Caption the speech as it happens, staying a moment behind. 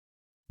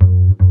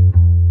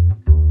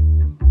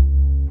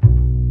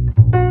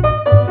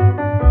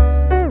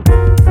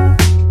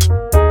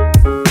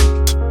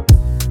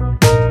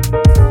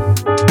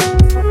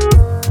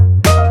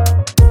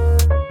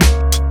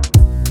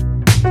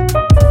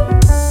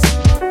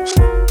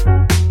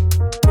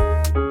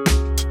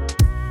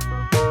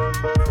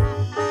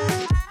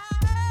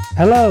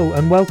Hello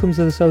and welcome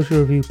to the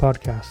Social Review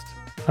podcast.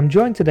 I'm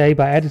joined today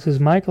by editors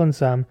Michael and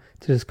Sam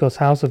to discuss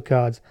House of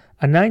Cards,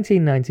 a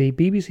 1990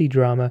 BBC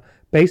drama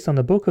based on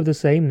the book of the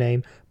same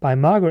name by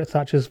Margaret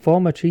Thatcher's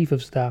former Chief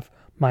of Staff,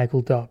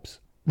 Michael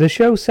Dobbs. The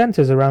show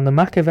centres around the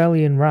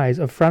Machiavellian rise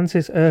of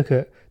Francis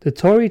Urquhart, the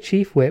Tory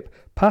Chief Whip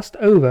passed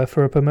over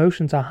for a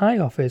promotion to high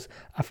office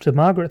after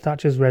Margaret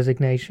Thatcher's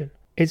resignation.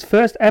 Its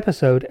first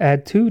episode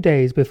aired 2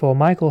 days before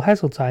Michael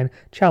Heseltine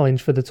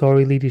challenged for the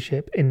Tory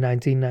leadership in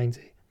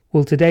 1990.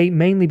 We'll today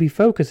mainly be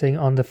focusing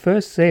on the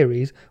first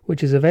series,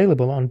 which is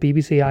available on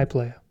BBC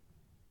iPlayer.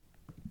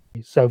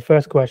 So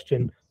first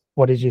question,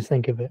 what did you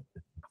think of it?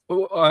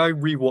 Well, I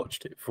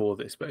rewatched it for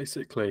this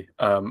basically,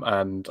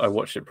 and I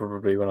watched it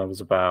probably when I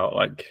was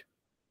about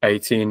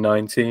 18,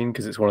 19,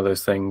 because it's one of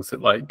those things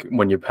that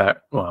when you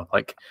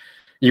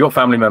you got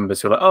family members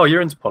who are like, oh,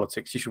 you're into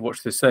politics, you should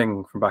watch this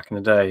thing from back in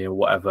the day or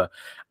whatever,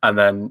 and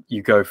then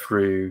you go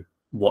through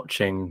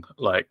watching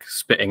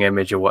Spitting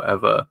Image or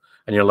whatever,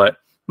 and you're like,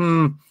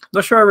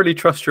 not sure I really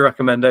trust your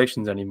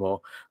recommendations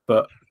anymore.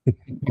 But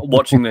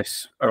watching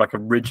this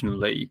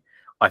originally,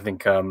 I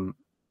think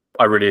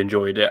I really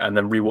enjoyed it, and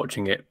then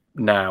rewatching it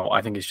now,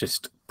 I think it's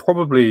just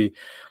probably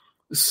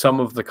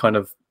some of the kind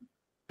of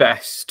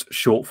best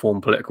short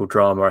form political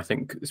drama I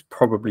think has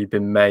probably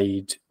been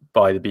made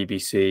by the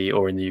BBC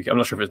or in the UK. I'm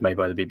not sure if it's made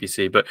by the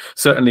BBC, but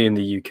certainly in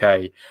the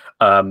UK.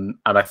 And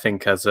I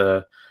think as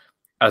a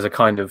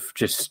kind of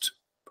just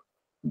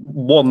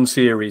one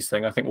series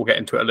thing, I think we'll get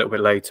into it a little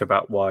bit later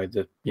about why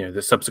the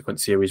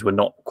subsequent series were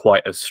not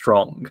quite as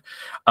strong.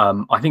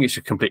 I think it's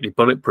just completely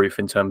bulletproof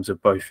in terms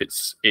of both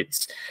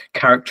its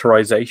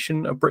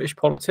characterization of British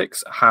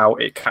politics, how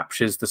it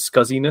captures the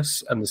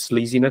scuzziness and the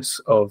sleaziness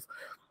of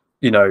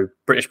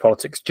British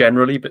politics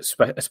generally, but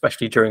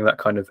especially during that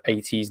kind of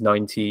 80s,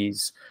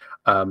 90s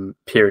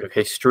period of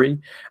history.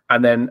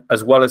 And then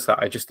as well as that,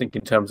 I just think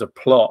in terms of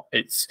plot,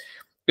 it's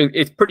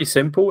pretty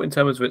simple in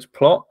terms of its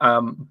plot,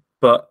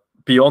 but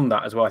beyond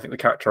that as well, I think the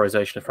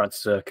characterization of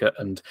Francis Urquhart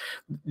and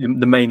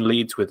the main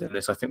leads within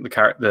this, I think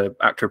the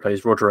actor who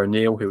plays Roger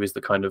O'Neill, who is the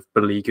kind of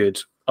beleaguered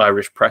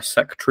Irish press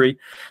secretary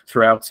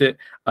throughout it,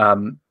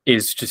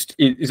 is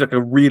like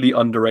a really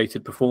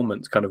underrated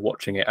performance kind of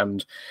watching it.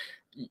 And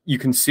you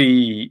can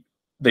see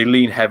they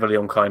lean heavily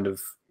on kind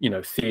of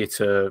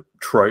theatre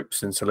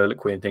tropes and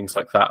soliloquy and things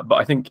like that. But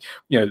I think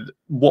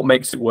what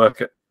makes it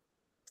work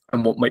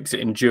and what makes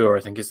it endure,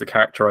 I think, is the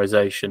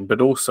characterization, but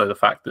also the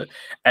fact that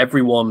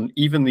everyone,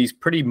 even these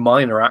pretty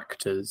minor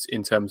actors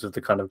in terms of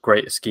the kind of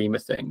greater scheme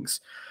of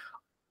things,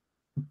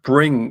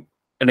 bring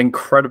an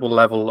incredible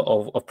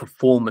level of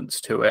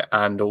performance to it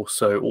and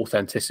also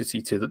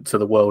authenticity to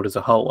the world as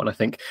a whole. And I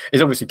think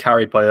it's obviously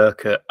carried by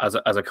Urquhart as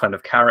a kind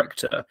of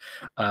character.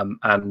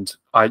 And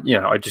I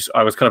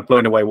was kind of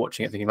blown away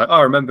watching it, thinking oh,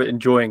 I remember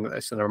enjoying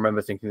this and I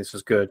remember thinking this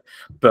was good.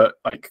 But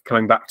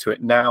coming back to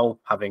it now,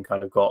 having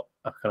kind of got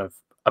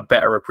a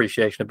better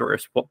appreciation of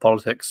British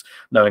politics,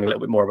 knowing a little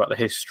bit more about the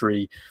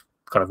history,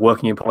 kind of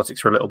working in politics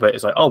for a little bit,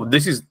 it's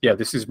this is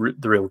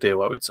the real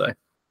deal, I would say.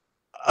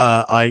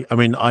 I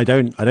mean, I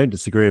don't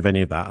disagree with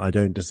any of that. I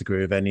don't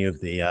disagree with any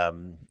of the.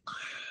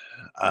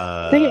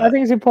 I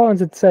think it's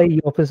important to say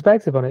your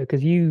perspective on it,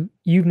 because you've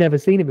never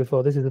seen it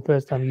before. This is the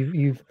first time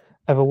you've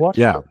ever watched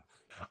it. Yeah,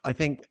 I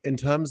think in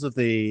terms of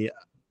the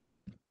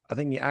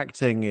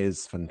acting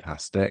is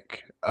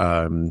fantastic.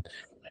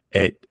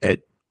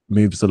 It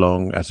moves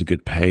along at a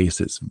good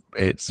pace.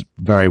 It's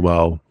very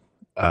well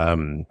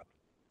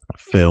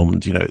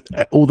filmed.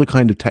 All the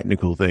kind of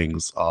technical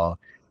things are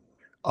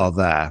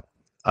there.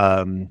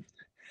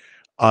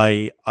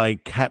 I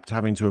kept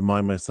having to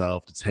remind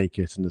myself to take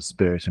it in the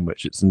spirit in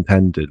which it's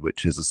intended,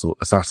 which is a sort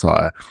of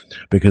satire,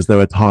 because there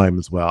were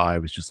times where I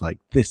was just like,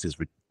 this is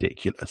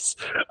ridiculous.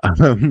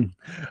 And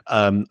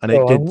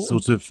it did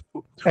sort of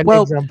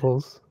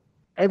examples.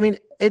 I mean,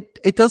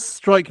 it does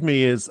strike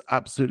me as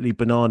absolutely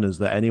bananas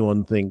that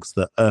anyone thinks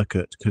that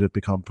Urquhart could have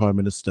become Prime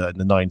Minister in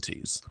the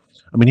 90s.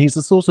 I mean, he's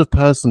the sort of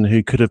person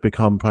who could have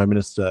become Prime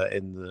Minister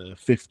in the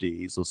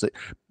 50s or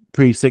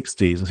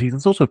pre-60s. He's a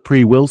sort of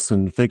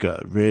pre-Wilson figure,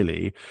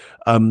 really.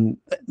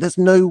 There's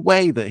no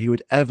way that he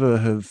would ever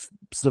have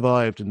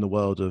survived in the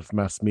world of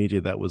mass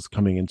media that was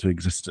coming into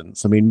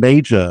existence. I mean,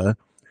 Major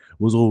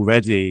was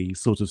already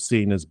sort of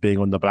seen as being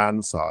on the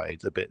bland side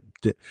a bit,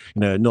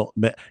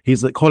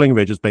 he's like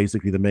Collingridge is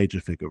basically the Major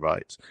figure,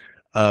 right?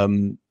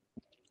 And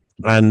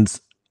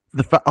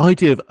the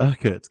idea of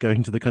Urquhart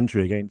going to the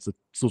country against a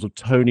sort of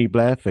Tony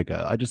Blair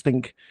figure, I just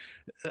think,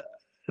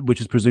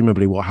 which is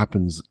presumably what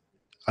happens.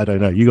 I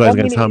don't know. You guys are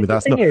going to tell me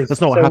that's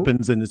not what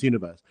happens in this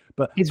universe.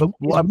 But it's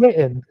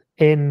written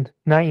in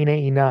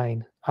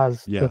 1989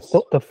 as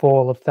the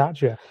fall of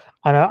Thatcher.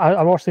 And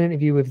I watched an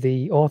interview with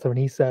the author, and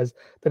he says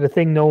that a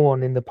thing no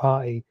one in the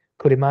party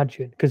could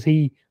imagine, because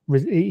he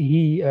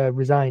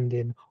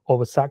resigned or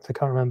was sacked, I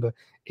can't remember,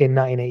 in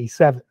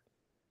 1987.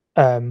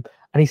 And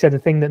he said the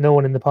thing that no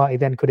one in the party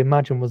then could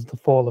imagine was the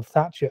fall of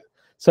Thatcher.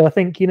 So I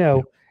think, it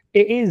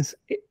is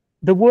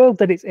the world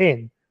that it's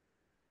in.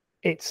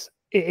 It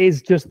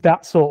is just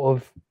that sort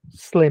of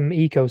slim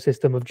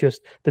ecosystem of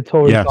just the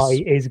Tory Yes.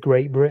 party is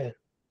Great Britain,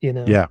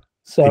 Yeah,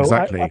 So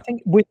exactly. I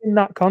think within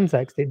that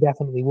context, it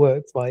definitely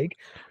works. Like,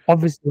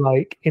 obviously,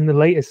 like in the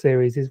later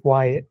series is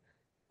why it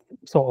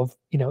sort of,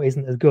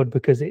 isn't as good,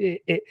 because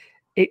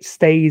it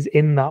stays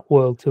in that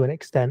world to an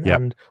extent, Yep.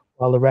 and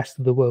while the rest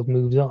of the world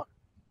moves on.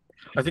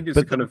 I think it's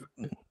But a kind of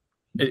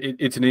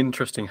it's an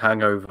interesting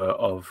hangover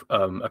of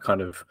a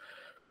kind of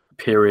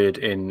period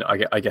in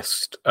I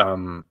guess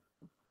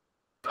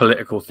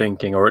political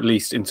thinking, or at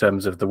least in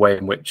terms of the way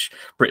in which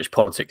British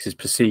politics is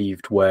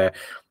perceived, where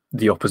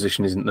the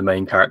opposition isn't the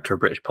main character of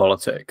British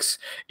politics,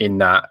 in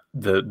that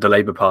the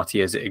Labour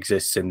Party as it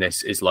exists in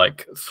this is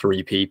like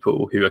three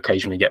people who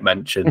occasionally get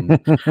mentioned,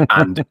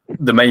 and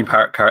the main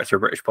character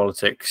of British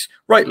politics,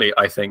 rightly,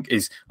 I think,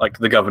 is like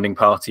the governing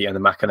party and the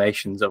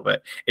machinations of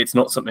it. It's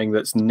not something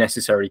that's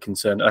necessarily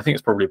concerned. I think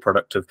it's probably a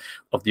product of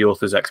the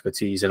author's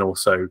expertise, and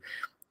also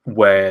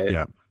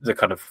where the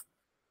kind of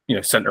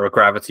center of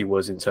gravity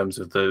was in terms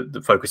of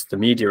the focus of the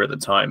media at the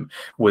time,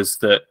 was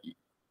that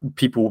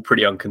people were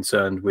pretty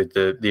unconcerned with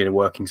the inner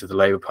workings of the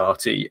Labour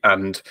Party,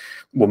 and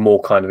were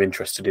more kind of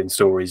interested in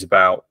stories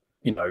about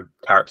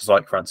characters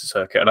like Francis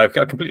Urquhart. And I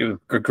completely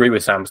agree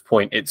with Sam's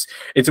point. It's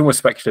almost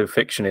speculative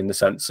fiction in the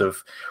sense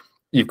of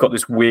you've got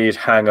this weird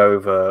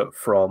hangover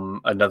from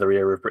another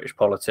era of British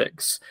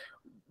politics.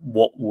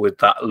 What would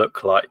that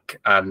look like?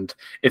 And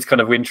it's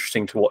kind of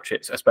interesting to watch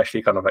it,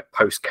 especially kind of like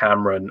post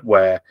Cameron,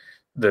 where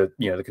the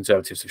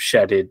Conservatives have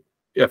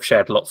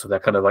shared lots of their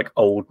kind of like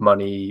old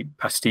money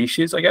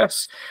pastiches, I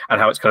guess,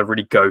 and how it's kind of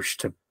really gauche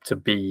to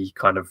be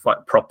kind of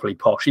like properly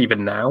posh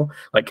even now.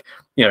 Like,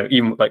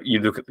 even like you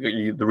look at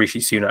the Rishi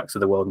Sunaks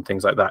of the world and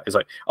things like that, is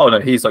like, oh no,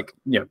 he's like,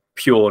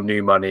 pure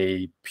new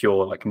money,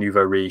 pure like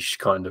nouveau riche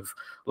kind of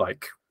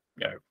like,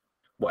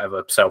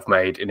 whatever,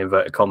 self-made in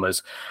inverted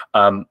commas.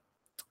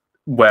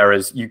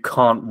 Whereas you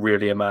can't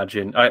really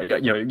imagine,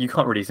 you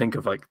can't really think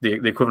of like the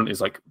equivalent is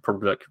like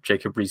probably like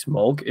Jacob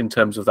Rees-Mogg in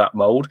terms of that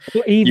mold.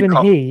 But even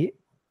he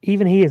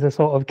is a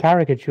sort of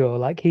caricature.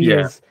 Like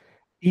he's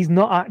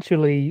not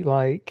actually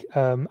like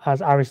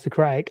as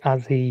aristocratic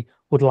as he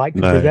would like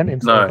to present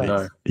himself.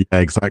 No. Yeah,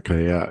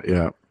 exactly.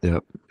 Yeah.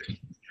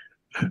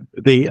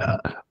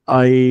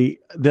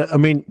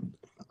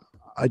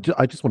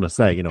 I just want to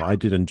say, I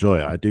did enjoy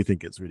it. I do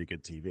think it's really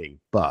good TV,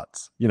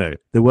 but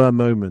there were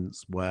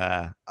moments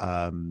where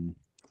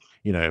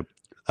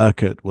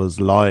Urquhart was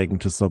lying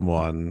to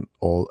someone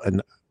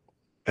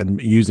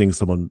and using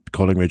someone,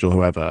 Collingridge or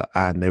whoever,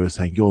 and they were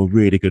saying, "You're a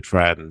really good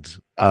friend,"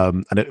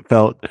 and it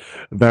felt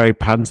very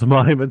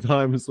pantomime at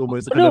times,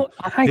 almost. I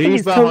think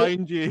it's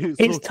behind you.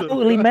 It's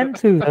totally meant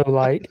to, though.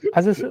 Like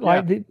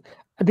the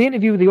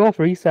interview with the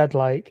author, he said,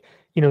 like,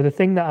 the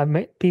thing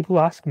that people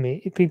ask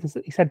me, who's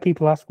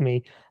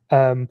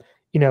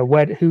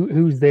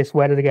this?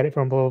 Where did they get it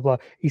from? Blah blah blah.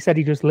 He said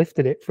he just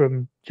lifted it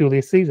from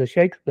Julius Caesar,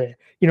 Shakespeare.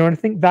 And I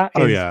think that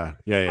is.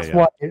 That's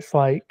why it's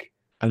like.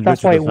 And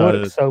that's why it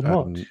works so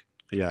much.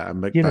 Yeah,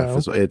 and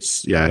Macbeth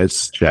is,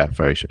 it's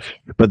very sure.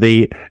 But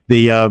the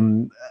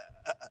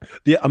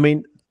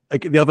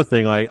other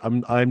thing,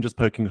 I'm just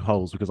poking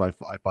holes because I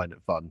find it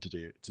fun to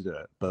do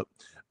it. But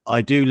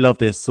I do love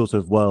this sort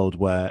of world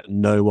where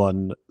no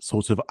one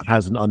sort of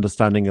has an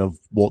understanding of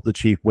what the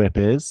chief whip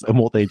is and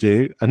what they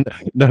do, and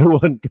no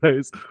one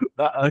goes,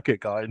 that Urquhart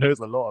guy knows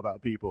a lot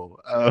about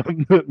people.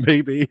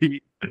 Maybe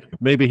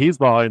he's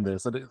behind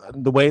this, and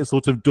the way it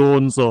sort of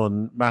dawns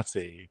on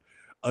Matty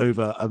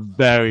over a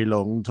very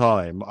long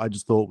time, I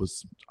just thought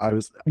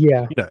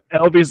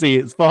obviously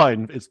it's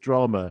fine, it's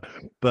drama,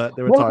 but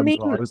there were times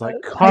where I was like,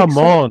 come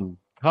on.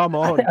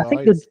 I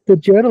think the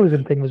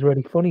journalism thing was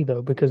really funny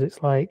though, because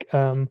it's like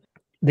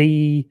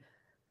you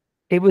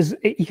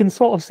can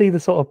sort of see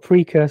the sort of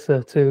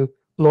precursor to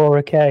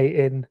Laura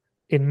Kay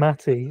in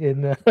Matty,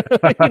 in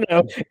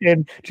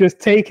in just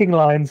taking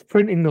lines,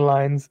 printing the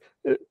lines.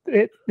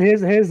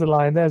 Here's the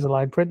line, there's a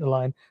line, print the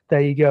line,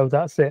 there you go,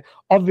 that's it.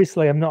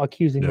 Obviously, I'm not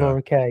accusing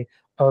Laura Kay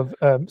of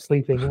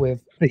sleeping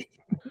with the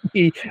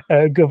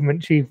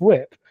government chief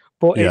whip,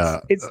 but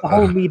it's the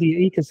whole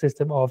media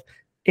ecosystem of,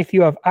 if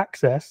you have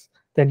access,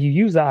 then you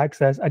use that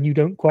access and you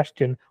don't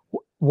question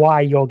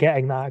why you're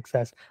getting that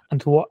access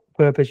and to what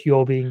purpose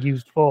you're being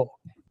used for.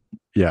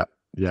 Yeah.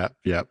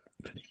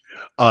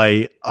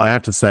 I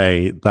have to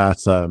say that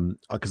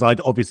because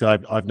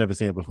I've never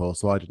seen it before,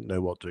 so I didn't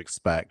know what to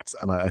expect,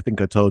 and I think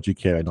I told you,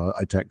 Kieran,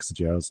 I texted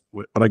you.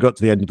 When I got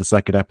to the end of the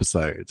second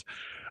episode,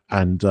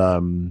 and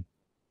the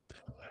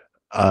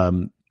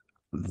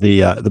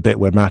bit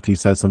where Matty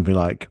says something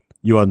like,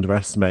 "You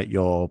underestimate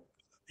your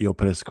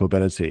political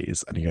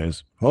abilities," and he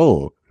goes,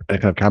 "Oh," in a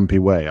kind of campy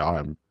way,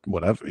 "I'm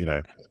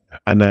whatever,"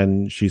 And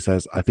then she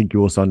says, "I think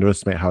you also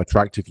underestimate how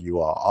attractive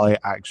you are." I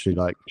actually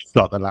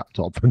shut the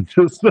laptop and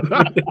just.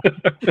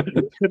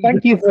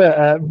 Thank you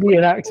for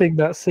reenacting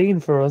that scene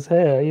for us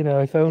here.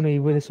 If only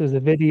this was a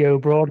video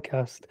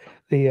broadcast,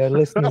 the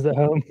listeners at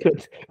home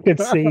could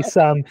see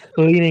Sam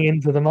leaning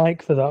into the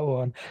mic for that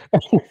one.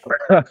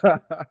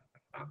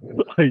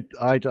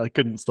 I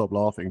couldn't stop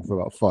laughing for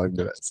about 5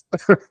 minutes.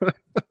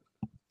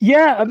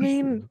 Yeah, I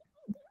mean,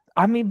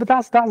 I mean, but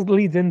that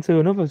leads into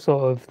another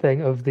sort of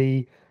thing of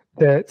the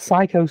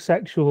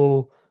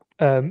psychosexual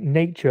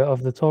nature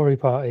of the Tory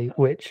party,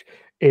 which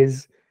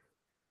is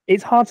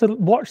it's hard to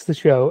watch the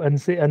show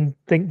and see and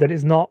think that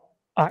it's not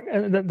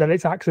that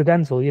it's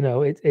accidental. You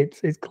know,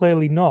 it's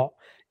clearly not.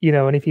 You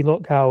know, and if you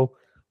look how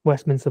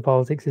Westminster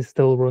politics is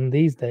still run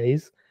these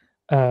days,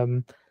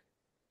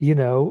 you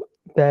know,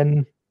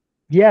 then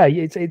yeah,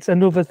 it's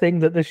another thing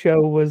that the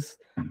show was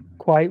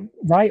quite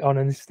right on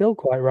and is still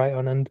quite right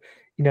on. And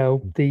you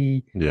know,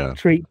 the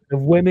treatment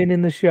of women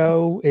in the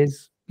show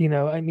is, you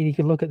know, I mean, you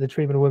can look at the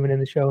treatment of women in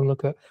the show and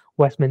look at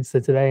Westminster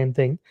today and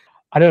think,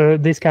 I don't know,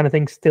 this kind of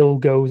thing still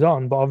goes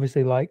on, but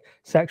obviously, like,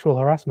 sexual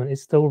harassment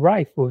is still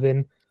rife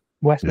within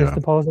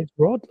Westminster politics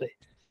broadly.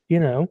 You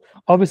know,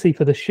 obviously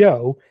for the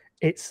show,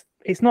 it's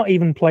not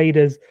even played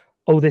as,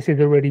 oh, this is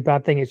a really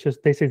bad thing. It's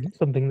just this is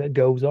something that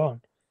goes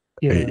on.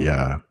 You know?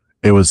 Yeah,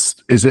 it was.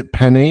 Is it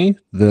Penny?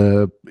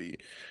 Penny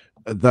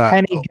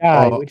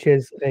Guy, which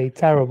is a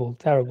terrible,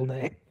 terrible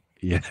name.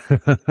 Yeah.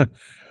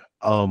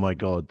 Oh my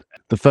god,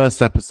 the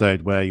first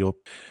episode where you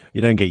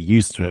don't get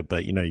used to it,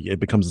 but you know it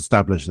becomes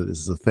established that this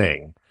is a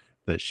thing,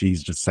 that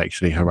she's just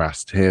sexually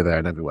harassed here, there,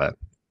 and everywhere.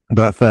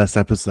 That first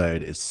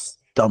episode is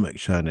stomach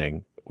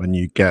churning when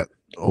you get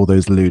all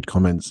those lewd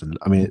comments, and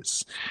I mean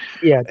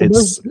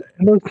the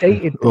most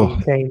dated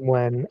thing came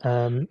when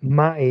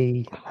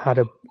Matty had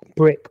a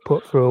brick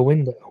put through a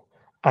window,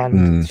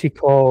 and she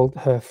called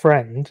her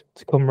friend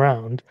to come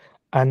round,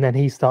 and then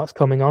he starts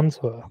coming on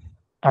to her.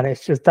 And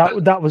it's just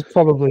that was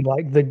probably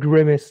like the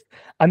grimmest,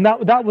 and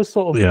that was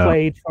sort of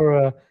played for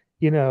a,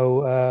 you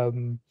know,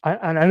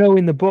 and I know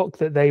in the book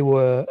that they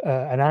were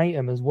an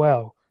item as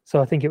well.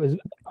 So I think it was.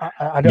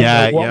 I don't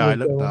know what I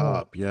looked that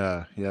up.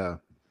 Yeah,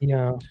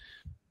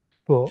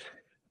 but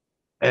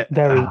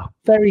very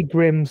very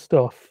grim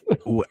stuff.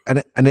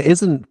 And it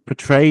isn't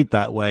portrayed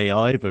that way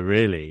either.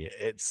 Really,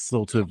 it's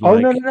sort of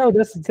like, no.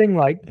 That's the thing.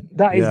 Like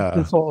that is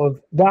the sort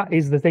of that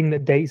is the thing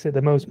that dates it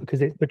the most,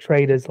 because it's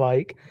portrayed as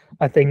like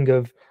a thing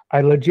of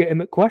a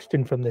legitimate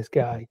question from this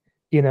guy.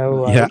 You know,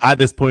 like, at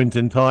this point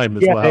in time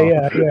as well.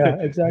 Yeah,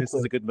 exactly. This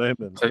is a good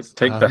moment.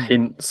 Take the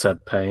hint,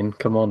 Seb Payne.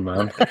 Come on,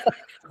 man.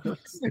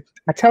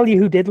 I tell you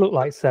who did look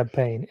like Seb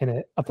Payne in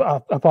it,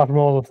 apart from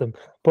all of them,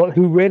 but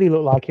who really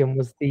looked like him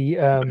was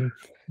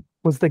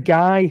the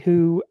guy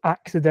who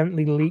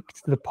accidentally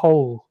leaked the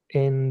poll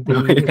in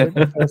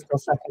the first or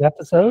second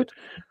episode.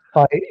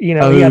 Like, you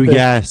know,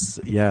 yes.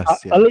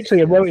 I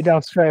literally wrote it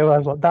down straight away. I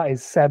was like, that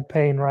is Seb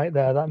Payne right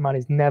there. That man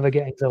is never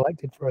getting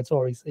elected for a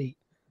Tory seat.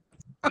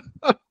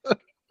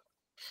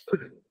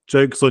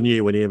 Joke's on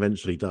you when he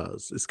eventually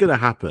does. It's going to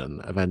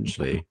happen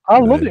eventually. I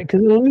love it because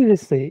he'll lose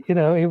his seat. You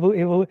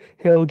know,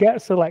 he'll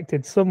get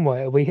selected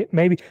somewhere.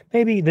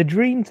 Maybe the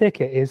dream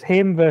ticket is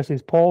him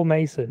versus Paul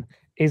Mason,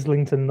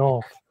 Islington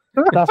North.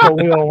 That's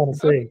what we all want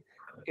to see.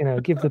 You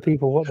know, give the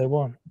people what they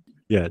want.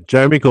 Yeah,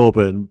 Jeremy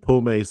Corbyn,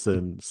 Paul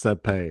Mason,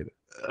 Seb Payne.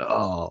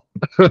 Oh,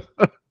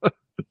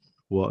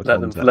 what a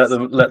contest.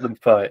 Let them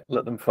fight.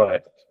 Let them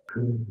fight.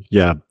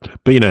 Yeah,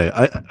 but you know,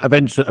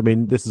 eventually, I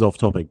mean, this is off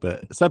topic,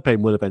 but Seb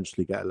Payne will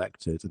eventually get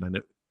elected, and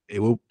then it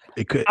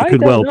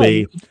could well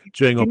be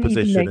during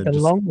opposition. Make the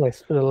long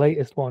list for the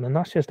latest one, and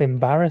that's just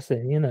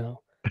embarrassing, you know.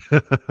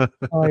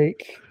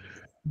 Like,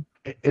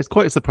 it's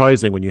quite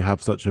surprising when you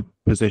have such a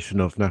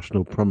position of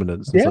national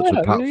prominence and such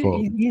a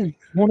platform. He's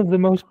one of the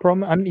most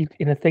prominent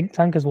in a think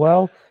tank as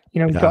well.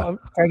 You know, he's got a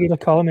regular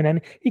column, and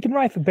he can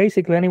write for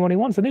basically anyone he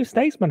wants. The New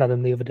Statesman had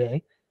him the other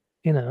day.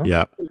 You know.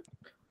 Yeah.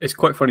 It's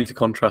quite funny to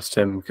contrast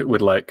him with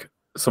like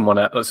someone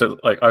else. So,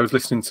 like, I was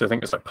listening to, I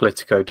think it's like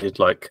Politico did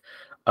like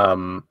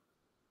a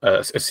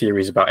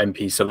series about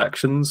MP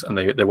selections, and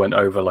they went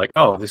over like,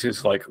 oh, this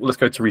is like, let's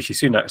go to Rishi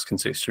Sunak's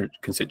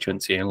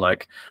constituency and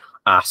like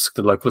ask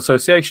the local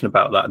association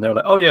about that, and they were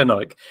like, oh yeah, no,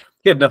 like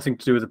he had nothing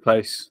to do with the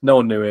place, no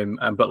one knew him,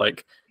 but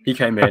like he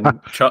came in,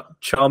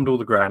 charmed all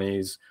the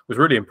grannies, was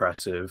really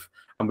impressive,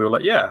 and we were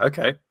like, yeah,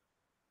 okay.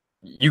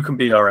 You can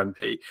be our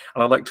MP.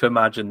 And I'd like to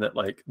imagine that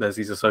like there's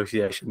these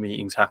association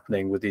meetings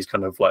happening with these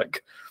kind of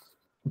like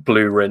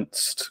blue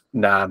rinsed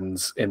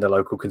nans in the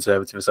local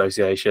Conservative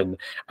Association,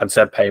 and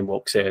Seb Payne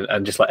walks in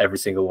and just like every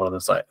single one of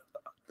them's like,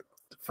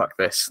 fuck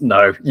this.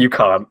 No, you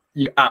can't.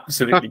 You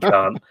absolutely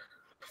can't.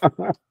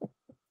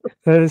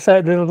 They'll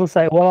say,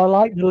 well, I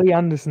like the Lee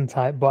Anderson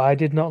type, but I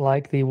did not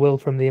like the Will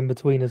from the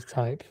In-Betweeners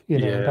type. You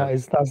know,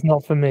 that's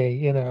not for me,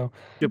 you know.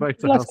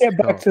 Let's get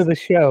back to the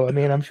show. I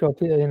mean, I'm sure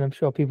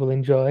people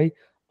enjoy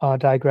our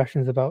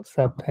digressions about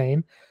Seb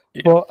Payne.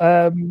 Yeah. But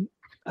I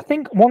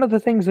think one of the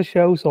things the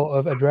show sort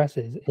of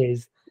addresses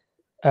is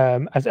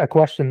as a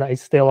question that is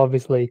still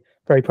obviously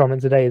very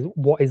prominent today is,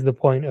 what is the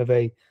point of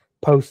a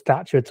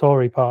post-Thatcher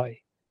Tory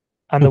party?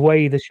 And the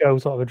way the show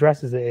sort of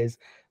addresses it is,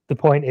 the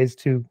point is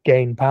to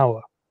gain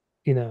power.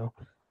 You know,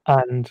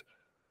 and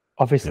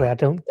obviously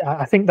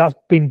I think that's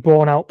been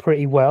borne out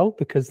pretty well,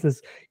 because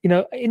there's, you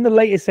know, in the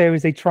latest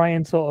series they try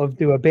and sort of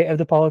do a bit of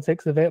the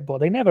politics of it, but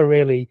they never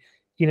really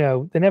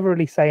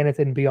say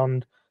anything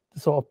beyond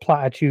sort of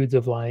platitudes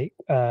of like,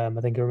 I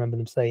think I remember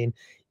them saying,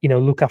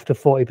 look after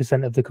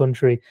 40% of the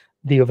country,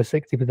 the other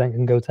 60%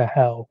 can go to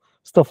hell,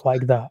 stuff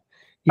like that,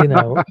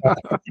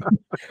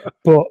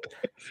 but,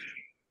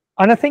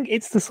 and I think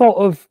it's the sort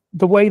of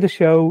the way the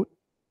show,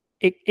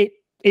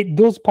 it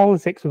does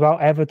politics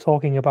without ever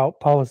talking about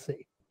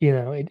policy.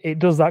 It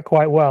does that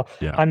quite well.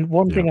 Yeah. And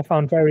one thing I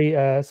found very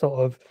sort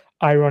of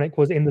ironic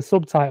was in the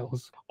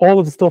subtitles, all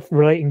of the stuff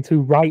relating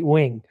to right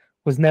wing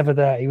was never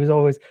there. He was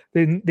always,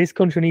 this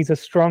country needs a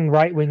strong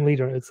right wing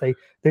leader. And it would say,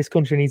 this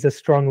country needs a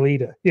strong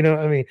leader. You know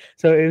what I mean?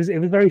 So it was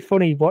very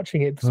funny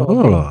watching it sort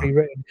of being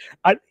rewritten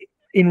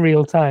in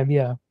real time.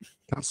 Yeah.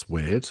 That's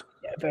weird.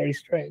 Yeah, very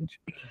strange.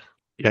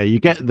 Yeah, you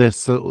get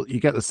this. You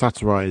get the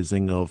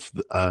satirizing of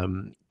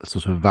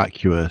sort of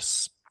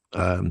vacuous.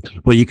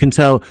 Well, you can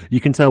tell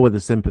where the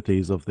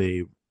sympathies of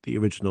the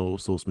original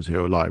source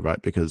material lie,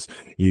 right? Because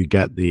you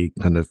get the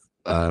kind of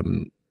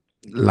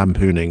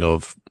lampooning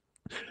of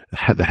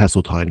the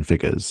Heseltine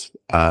figures,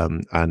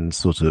 and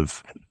sort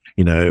of,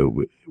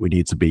 we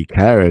need to be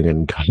caring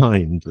and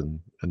kind and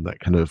that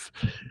kind of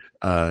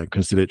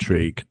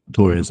conciliatory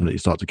Toryism that you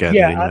start to get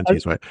in the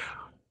 90s, right?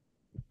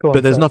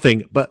 But there's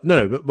nothing. But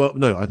no.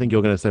 I think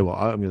you're going to say what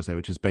I'm going to say,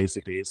 which is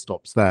basically it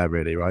stops there,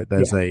 really, right?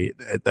 There's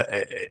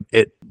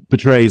it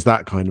portrays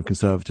that kind of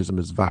conservatism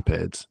as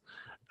vapid,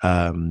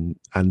 and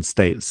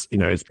states,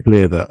 it's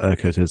clear that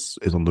Urquhart is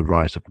on the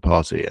right of the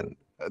party, and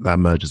that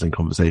emerges in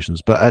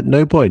conversations. But at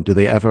no point do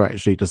they ever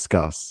actually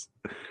discuss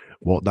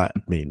what that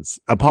means,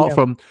 apart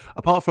from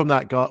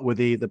that guy with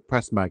the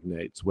press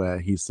magnates, where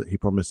he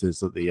promises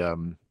that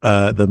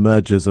the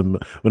mergers and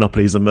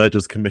monopolies and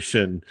mergers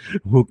commission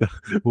will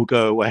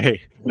go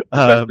away.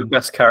 The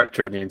best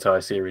character in the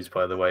entire series,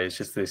 by the way, is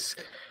just this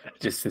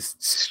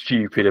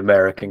stupid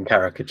American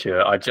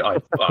caricature.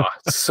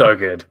 It's so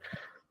good.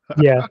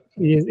 Yeah,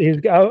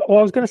 I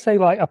was going to say,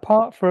 like,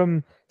 apart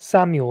from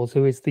Samuels,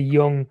 who is the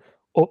young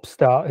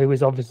upstart who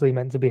is obviously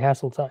meant to be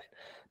Heseltine,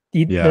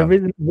 there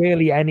isn't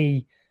really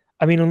any.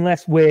 I mean,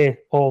 unless we're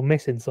all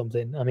missing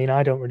something. I mean,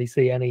 I don't really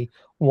see any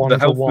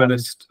one-to-one.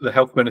 The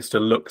health minister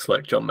looks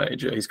like John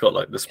Major. He's got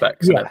like the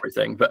specs and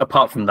everything, but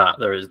apart from that,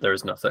 there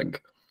is nothing.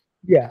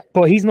 Yeah,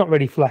 but he's not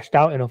really fleshed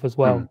out enough as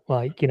well.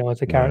 Like,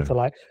 as a character,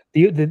 like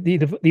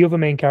the other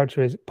main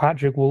character is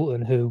Patrick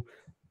Woolton, who,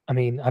 I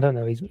mean, I don't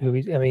know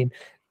I mean,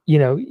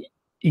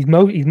 he's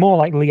more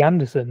like Lee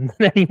Anderson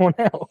than anyone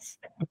else.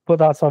 But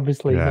that's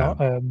obviously not.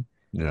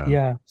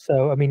 Yeah.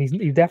 So I mean,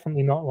 he's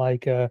definitely not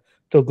like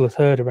Douglas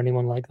Hurd or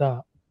anyone like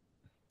that.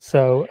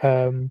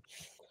 So,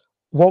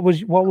 what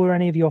were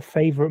any of your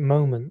favorite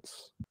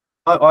moments?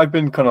 I've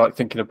been kind of like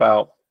thinking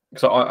about,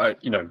 because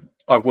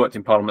I've worked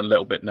in Parliament a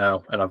little bit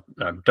now, and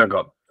I don't go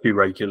up too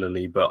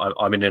regularly, but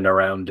I'm in and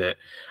around it,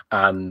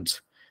 and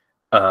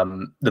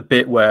the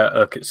bit where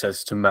Urquhart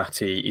says to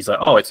Matty, he's like,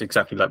 "Oh, it's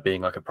exactly like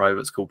being like a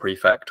private school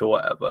prefect or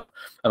whatever,"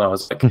 and I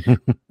was like,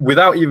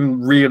 without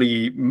even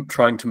really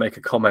trying to make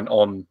a comment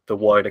on the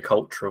wider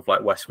culture of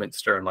like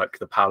Westminster and like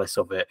the palace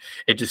of it,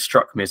 it just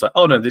struck me as like,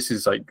 oh no, this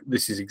is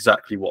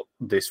exactly what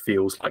this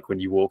feels like when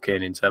you walk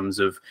in terms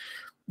of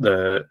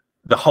the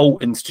whole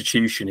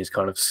institution is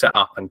kind of set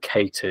up and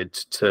catered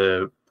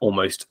to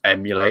almost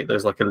emulate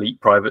those like elite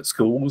private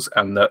schools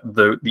and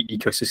the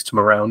ecosystem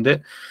around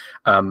it.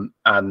 And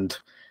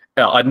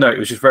I don't know, it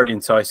was just very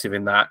incisive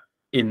in that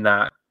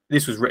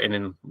this was written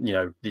in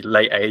the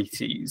late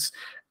 80s,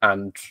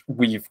 and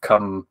we've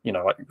come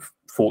like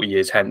 40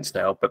 years hence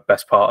now, but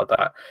best part of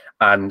that,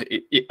 and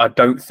I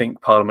don't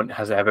think Parliament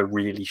has ever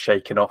really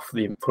shaken off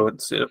the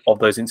influence of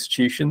those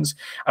institutions,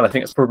 and I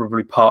think it's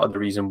probably part of the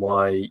reason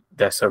why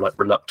they're so like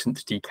reluctant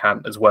to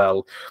decant as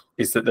well,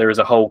 is that there is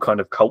a whole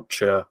kind of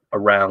culture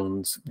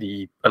around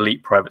the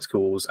elite private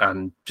schools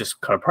and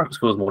just kind of private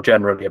schools more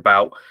generally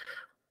about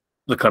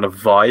the kind of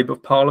vibe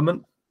of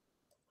Parliament,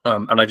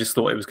 and I just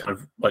thought it was kind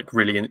of like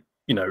really,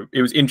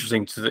 it was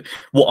interesting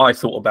what I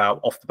thought about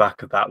off the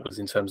back of that was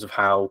in terms of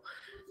how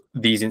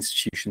these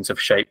institutions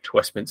have shaped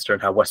Westminster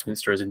and how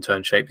Westminster has in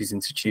turn shaped these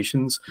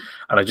institutions.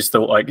 And I just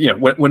thought, like,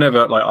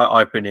 whenever like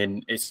I've been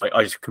in, it's like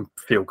I just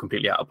feel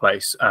completely out of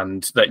place,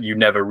 and that you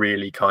never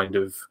really kind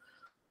of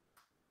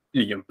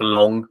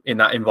belong in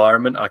that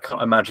environment. I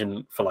can't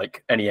imagine for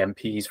like any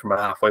MPs from a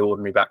halfway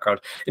ordinary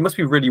background, it must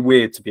be really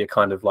weird to be a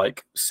kind of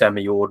like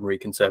semi-ordinary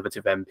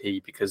Conservative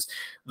MP, because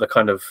the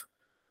kind of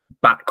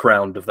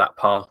background of that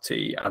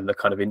party and the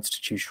kind of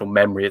institutional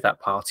memory of that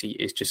party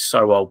is just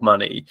so old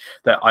money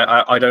that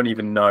I don't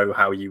even know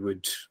how you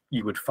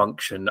would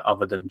function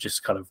other than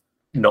just kind of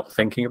not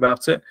thinking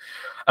about it.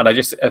 And I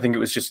think it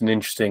was just an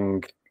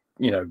interesting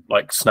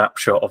like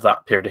snapshot of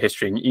that period of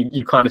history, and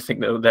you kind of think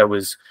that there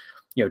was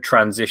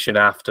transition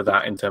after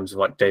that in terms of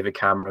like David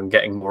Cameron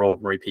getting more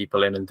ordinary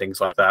people in and things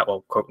like that,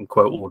 well, quote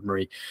unquote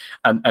ordinary,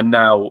 and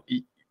now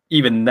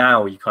even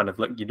now you kind of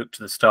look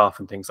to the staff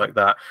and things like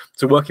that.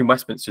 So work in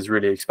Westminster is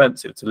really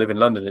expensive. To live in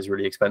London is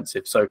really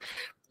expensive. So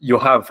you'll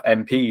have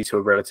MPs who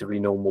are relatively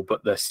normal,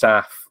 but their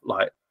staff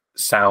like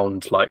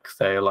sound like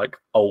they're like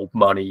old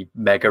money,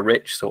 mega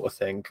rich sort of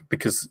thing,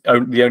 because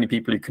the only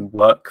people who can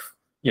work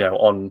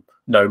on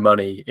no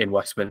money in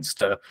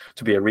Westminster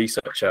to be a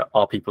researcher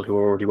are people who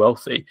are already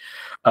wealthy.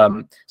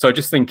 So I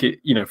just think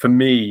for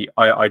me,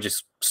 I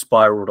just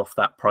spiraled off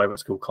that private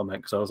school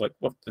comment because I was like,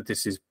 well,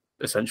 this is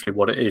essentially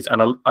what it is.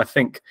 And I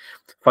think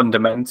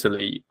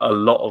fundamentally a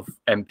lot of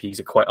MPs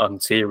are quite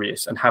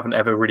unserious and haven't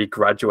ever really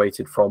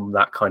graduated from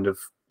that kind of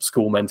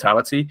school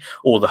mentality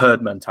or the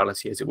herd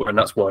mentality, as it were. And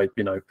that's why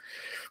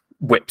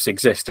whips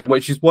exist,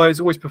 which is why it's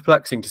always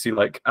perplexing to see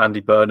like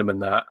Andy Burnham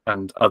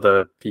and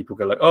other people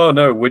go like, oh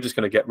no, we're just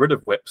going to get rid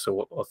of whips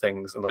or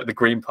things, and like the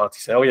Green Party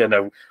say, oh yeah,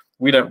 no,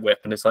 we don't whip.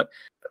 And it's like,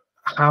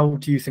 how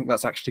do you think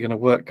that's actually going to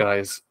work,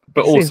 guys?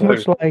 But it's also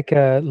much like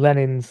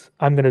Lenin's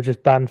I'm going to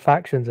just ban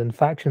factions and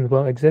factions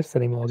won't exist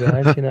anymore,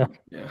 guys. Yeah,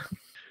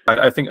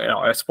 I think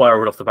I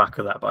spiraled off the back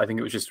of that, but I think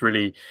it was just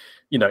really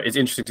it's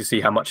interesting to see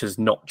how much has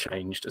not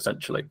changed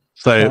essentially.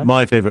 So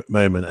my favorite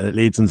moment, and it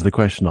leads into the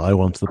question I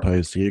wanted to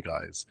pose to you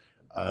guys.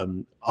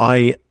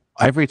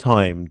 Every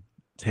time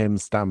Tim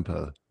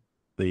Stamper,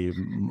 the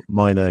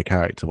minor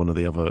character, one of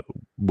the other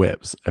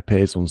whips,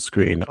 appears on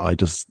screen, I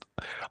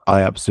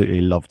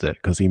absolutely loved it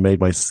because he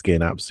made my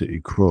skin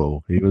absolutely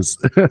crawl. He was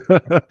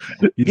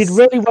he did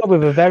really well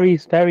with a very,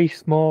 very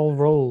small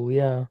role.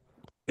 Yeah,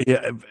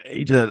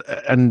 he did,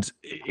 and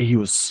he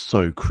was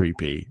so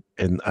creepy.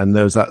 And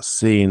there was that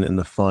scene in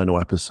the final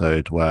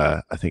episode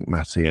where I think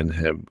Matty and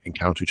him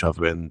encounter each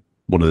other in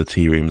one of the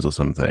tea rooms or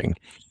something,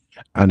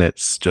 and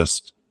it's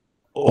just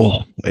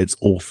it's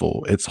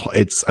awful.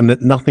 It's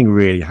and nothing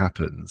really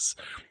happens,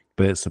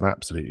 but it's some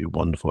absolutely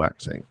wonderful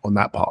acting on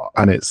that part.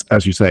 And it's,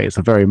 as you say, it's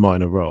a very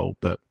minor role,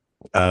 but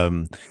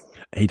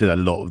he did a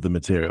lot of the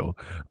material.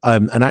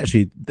 And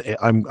actually,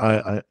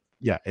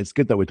 it's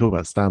good that we're talking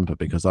about Stamper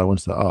because I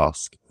wanted to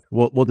ask,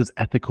 what does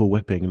ethical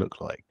whipping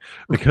look like?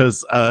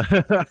 Because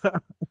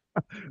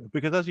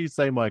because as you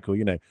say, Michael,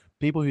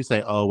 people who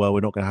say, oh well,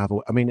 we're not going to have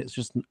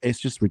it's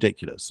just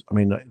ridiculous. I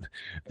mean,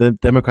 the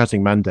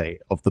democratic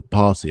mandate of the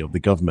party, of the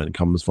government,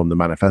 comes from the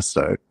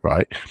manifesto,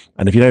 right?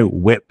 And if you don't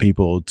whip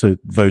people to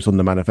vote on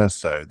the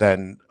manifesto,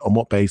 then on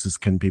what basis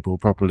can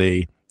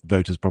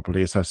voters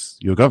properly assess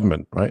your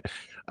government, right?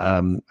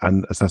 And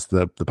assess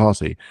the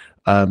party.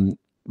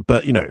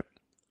 But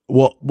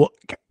what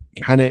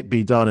can it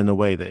be done in a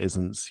way that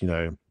isn't,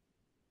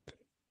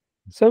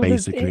 so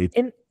basically?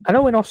 I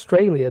know in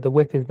Australia the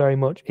whip is very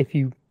much if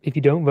you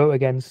don't vote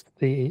against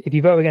if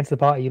you vote against the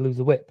party, you lose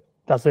the whip.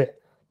 That's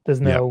it.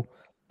 There's no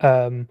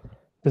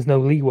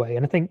leeway,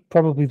 and I think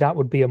probably that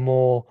would be a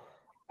more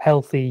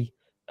healthy.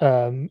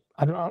 I don't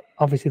know.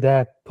 Obviously,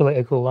 their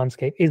political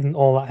landscape isn't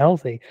all that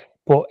healthy,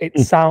 but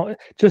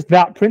just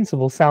that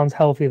principle sounds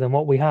healthier than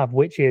what we have,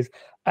 which is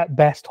at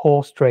best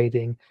horse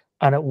trading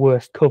and at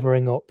worst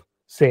covering up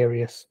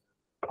serious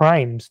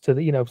crimes to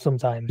the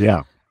sometimes.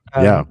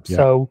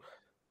 So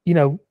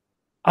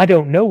I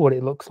don't know what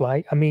it looks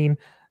like. I mean,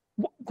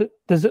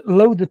 there's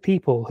loads of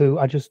people who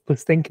I just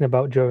was thinking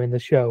about during the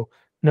show,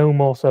 no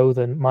more so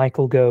than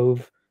Michael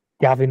Gove,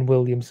 Gavin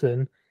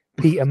Williamson,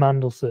 Peter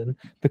Mandelson,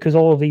 because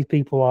all of these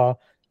people are,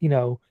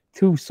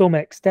 to some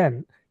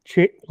extent,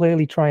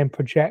 clearly try and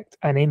project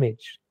an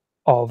image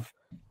of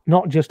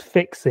not just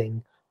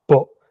fixing,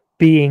 but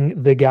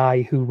being the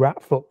guy who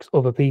rat fucks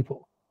other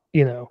people.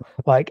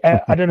 Like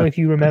I don't know if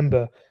you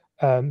remember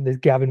this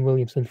Gavin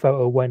Williamson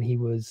photo when he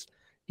was,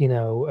 he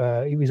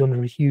was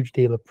under a huge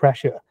deal of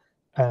pressure,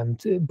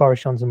 and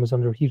Boris Johnson was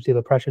under a huge deal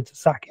of pressure to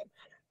sack him.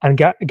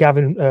 And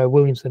Gavin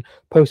Williamson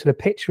posted a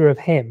picture of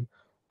him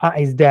at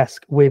his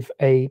desk with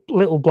a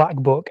little black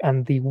book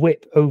and the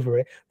whip over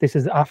it. This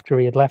is after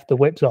he had left the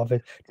whip's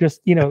office.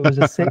 Just, it was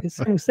a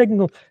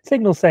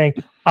signal saying,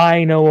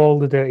 I know all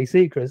the dirty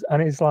secrets.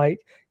 And it's like,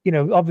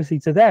 obviously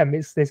to them,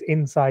 it's this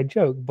inside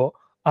joke. But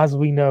as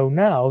we know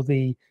now,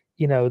 the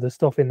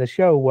stuff in the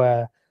show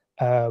where,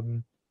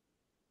 Urquhart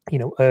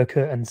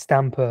and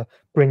Stamper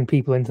bring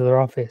people into their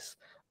office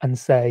and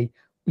say,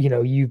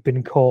 you've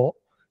been caught,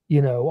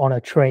 on a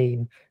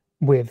train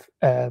with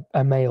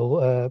a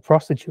male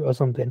prostitute or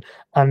something,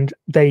 and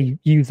they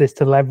use this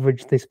to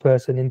leverage this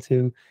person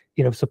into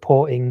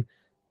supporting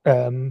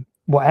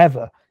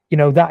whatever.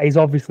 That is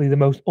obviously the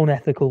most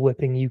unethical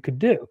whipping you could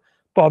do,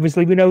 but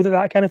obviously we know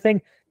that kind of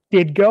thing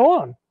did go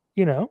on.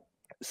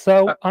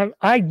 So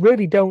I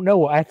really don't know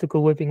what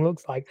ethical whipping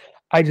looks like.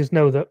 I just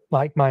know that,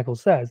 like Michael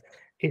says,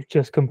 it's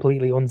just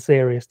completely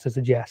unserious to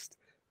suggest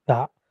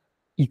that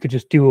you could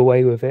just do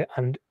away with it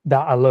and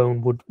that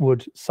alone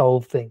would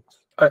solve things.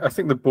 I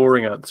think the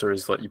boring answer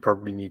is you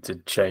probably need to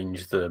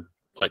change the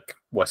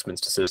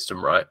Westminster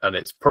system, right?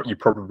 And you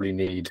probably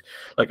need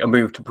a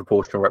move to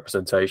proportional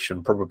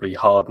representation. Probably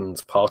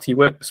hardens party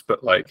whips, but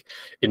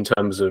in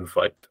terms of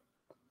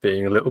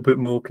being a little bit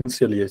more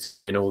conciliatory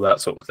and all that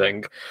sort of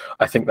thing,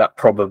 I think that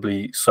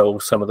probably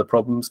solves some of the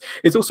problems.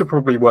 It's also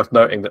probably worth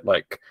noting that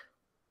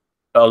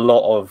a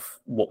lot of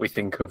what we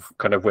think of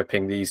kind of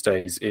whipping these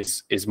days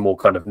is more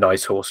kind of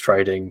nice horse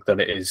trading than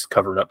it is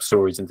covering up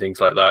stories and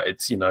things like that.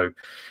 It's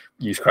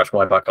you scratch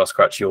my back, I'll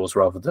scratch yours,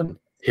 rather than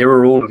here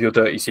are all of your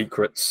dirty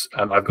secrets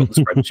and I've got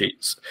the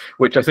spreadsheets,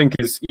 which I think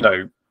is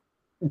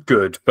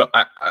good, but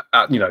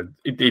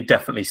it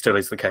definitely still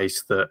is the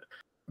case that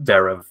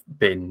there have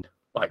been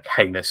like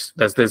heinous.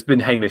 There's been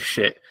heinous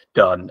shit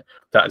done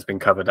that has been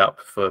covered up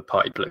for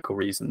party political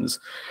reasons.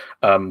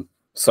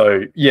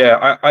 So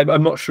yeah,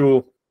 I'm not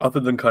sure. Other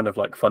than kind of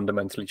like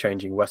fundamentally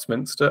changing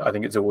Westminster, I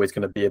think it's always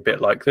going to be a bit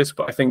like this.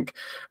 But I think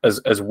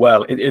as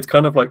well, it's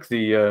kind of like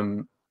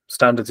the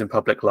standards in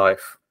public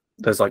life.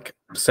 There's like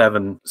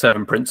seven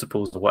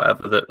principles or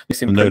whatever that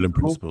the Nolan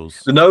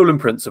principles. The Nolan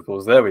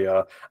principles. There we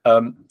are.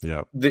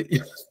 Yeah.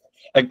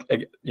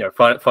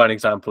 Fine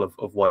example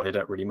of why they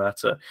don't really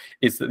matter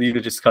is that these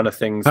are just kind of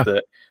things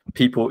that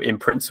people in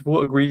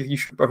principle agree you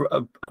should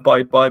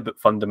abide by, but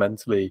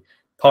fundamentally,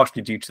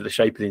 partially due to the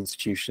shape of the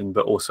institution,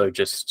 but also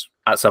just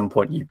at some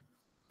point,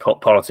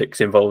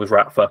 politics involves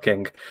rat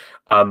fucking.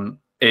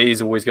 It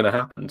is always going to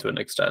happen to an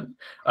extent.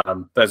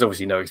 There's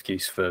obviously no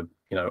excuse for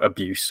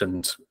abuse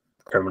and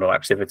criminal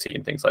activity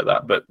and things like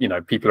that, but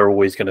people are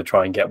always going to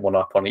try and get one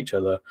up on each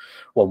other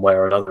one way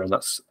or another, and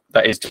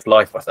that is just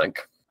life, I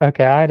think.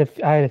 Okay, I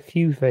had a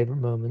few favorite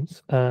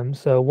moments.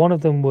 So one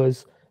of them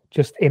was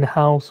just in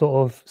how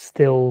sort of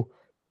still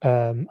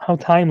how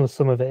timeless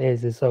some of it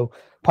is so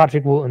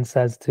Patrick Woolton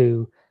says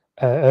to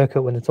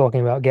Urquhart when they're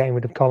talking about getting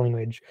rid of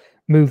Collingridge,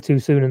 move too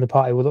soon and the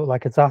party will look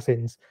like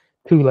assassins,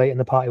 too late and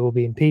the party will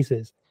be in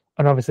pieces.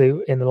 And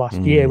obviously in the last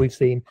year we've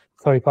seen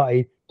the Tory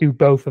party do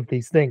both of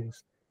these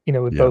things,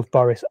 with both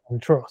Boris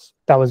and Truss.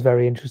 That was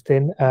very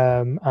interesting.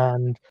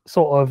 And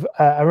sort of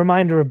a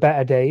reminder of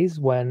better days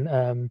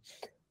when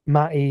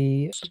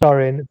Matty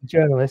Storin, the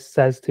journalist,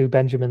 says to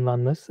Benjamin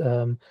Landless,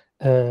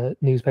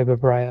 newspaper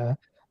writer,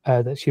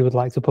 that she would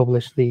like to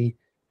publish the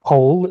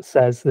poll that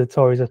says the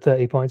Tories are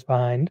 30 points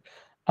behind.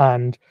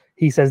 And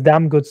he says,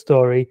 damn good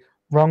story,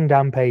 wrong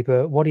damn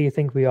paper. What do you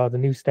think we are, the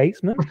New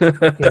Statesman?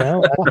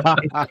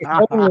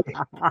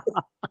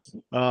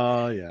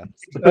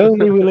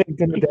 Only we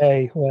lived in a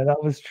day where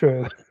that was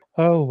true.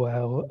 Oh,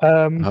 well.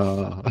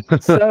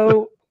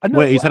 So...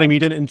 Wait, you're telling me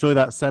you didn't enjoy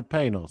that Seb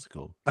Payne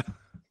article?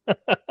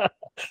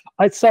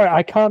 Sorry,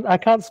 I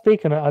can't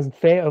speak on it as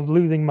fear of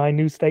losing my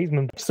New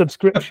Statesman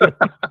subscription.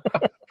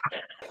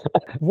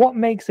 What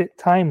makes it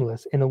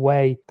timeless in a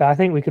way that I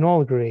think we can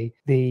all agree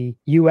the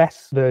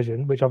US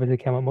version, which obviously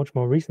came out much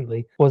more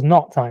recently, was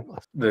not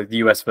timeless. The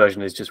US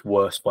version is just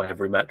worse by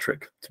every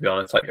metric, to be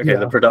honest. Like, okay,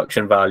 the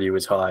production value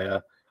is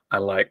higher,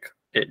 and like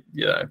it,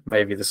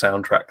 maybe the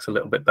soundtrack's a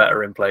little bit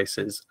better in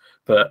places,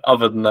 but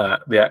other than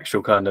that, the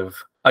actual kind of,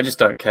 I just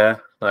don't care.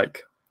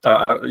 Like,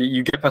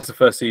 you get past the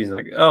first season,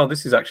 like, oh,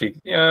 this is actually,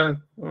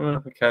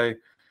 okay,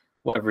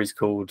 whatever he's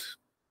called,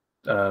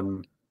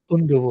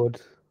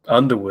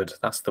 Underwood,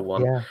 that's the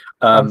one. Yeah,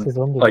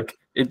 like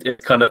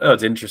it kind of,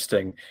 it's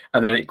interesting,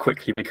 and then it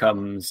quickly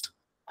becomes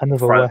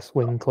another West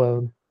Wing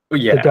clone.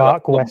 Yeah, the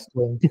Dark West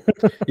Wing.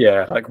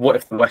 Yeah, like what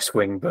if the West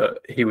Wing, but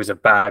he was a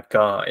bad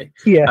guy?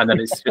 Yeah, and then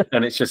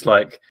it's just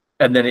like,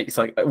 and then it's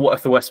like, what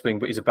if the West Wing,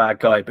 but he's a bad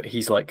guy, but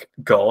he's like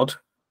God,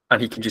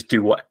 and he can just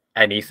do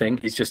anything.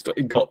 He's just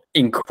got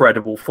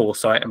incredible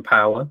foresight and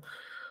power.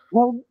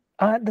 Well,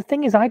 the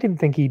thing is, I didn't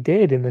think he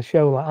did in the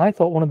show. Like, I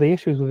thought one of the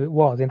issues with it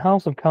was in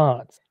House of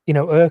Cards.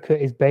 Urquhart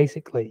is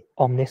basically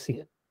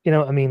omniscient. You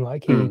know what I mean?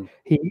 Like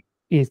he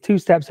is 2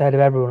 steps ahead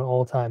of everyone at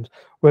all times.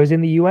 Whereas in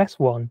the US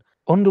one,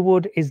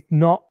 Underwood is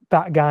not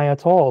that guy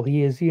at all.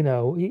 He is, he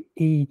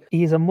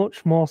is a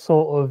much more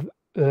sort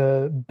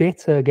of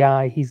bitter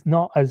guy. He's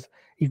not as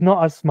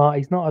smart.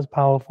 He's not as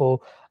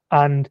powerful,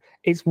 and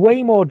it's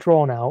way more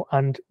drawn out.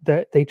 And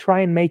they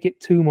try and make it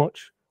too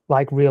much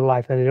like real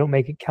life, and they don't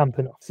make it camp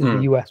enough. This is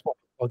the US one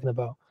we're talking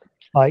about.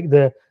 Like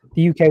the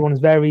UK one is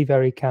very,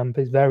 very camp.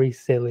 It's very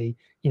silly.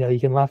 You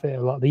can laugh at it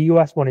a lot. The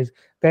US one is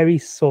very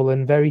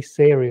sullen, very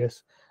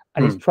serious,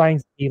 and it's trying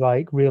to be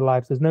like real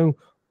life. There's no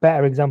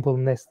better example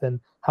than this than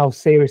how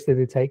seriously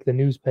they take the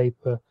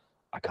newspaper.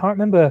 I can't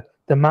remember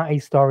the Matty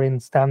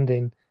Storin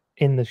standing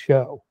in the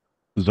show.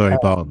 Zoe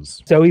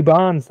Barnes. Zoe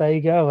Barnes, there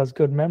you go. That's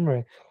good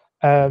memory.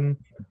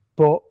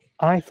 But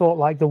I thought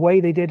like the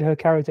way they did her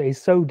character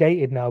is so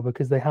dated now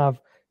because they have,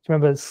 do you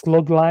remember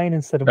Slugline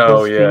instead of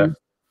BuzzFeed?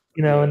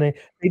 And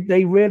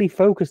they really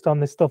focused on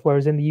this stuff,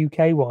 whereas in the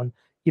UK one,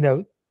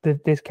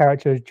 this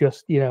character is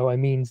just, a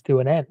means to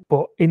an end.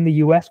 But in the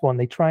US one,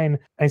 they try and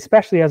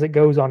especially as it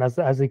goes on, as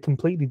they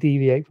completely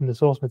deviate from the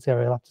source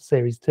material after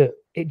series 2,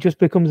 it just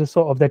becomes a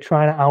sort of, they're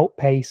trying to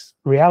outpace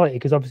reality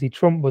because obviously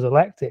Trump was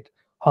elected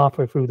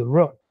halfway through the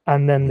run.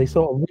 And then they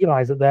sort of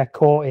realize that they're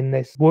caught in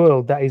this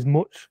world that is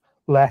much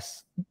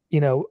less,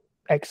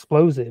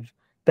 explosive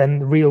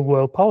than real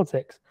world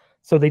politics.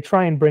 So they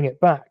try and bring it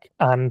back,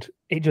 and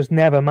it just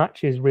never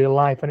matches real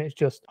life. And it's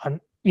just,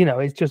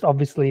 it's just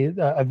obviously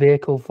a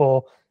vehicle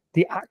for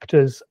the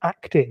actors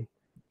acting,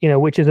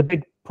 which is a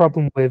big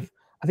problem with,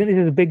 I think this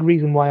is a big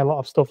reason why a lot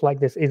of stuff like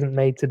this isn't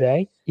made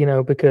today,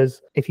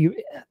 because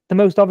the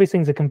most obvious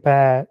thing to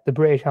compare the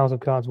British House of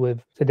Cards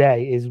with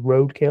today is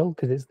Roadkill,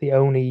 because it's the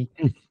only,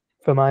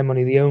 for my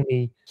money, the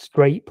only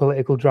straight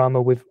political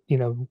drama with,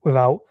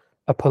 without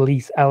a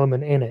police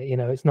element in it.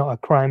 It's not a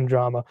crime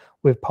drama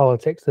with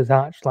politics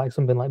attached like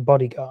something like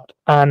Bodyguard.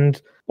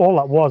 And all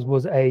that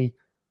was a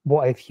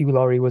what if Hugh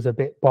Laurie was a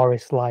bit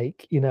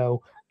Boris-like,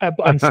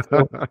 and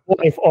still,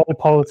 what if all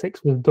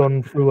politics was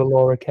done through a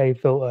Laura Kay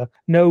filter?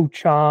 No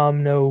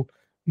charm, no,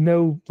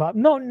 like,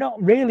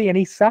 not really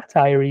any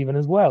satire even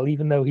as well,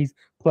 even though he's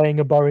playing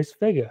a Boris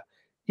figure,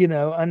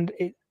 and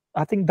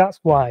I think that's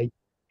why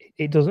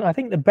it doesn't. I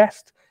think the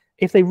best,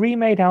 if they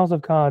remade House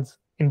of Cards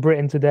in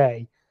Britain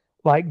today,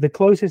 like the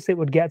closest it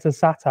would get to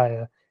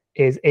satire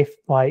is if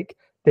like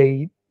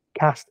they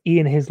cast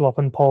Ian Hislop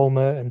and Paul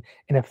Merton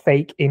in a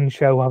fake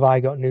in-show Have I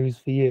Got News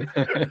for You?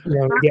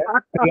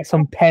 Get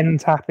some pen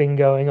tapping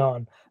going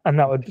on, and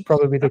that would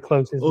probably be the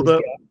closest.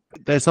 Although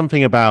there's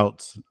something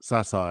about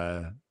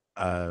satire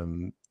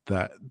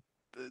that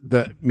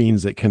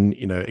means it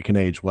can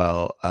age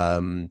well,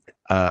 and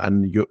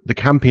the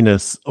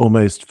campiness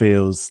almost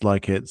feels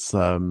like it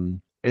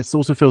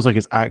also feels like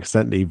it's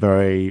accidentally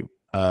very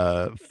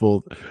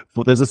for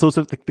there's a sort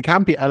of the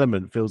campy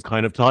element feels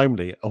kind of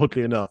timely,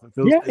 oddly enough. It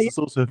feels it's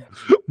a sort of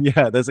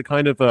there's a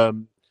kind of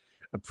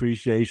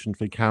appreciation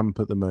for camp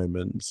at the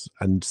moment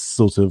and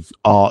sort of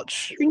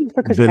arch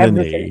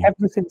villainy.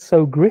 Everything's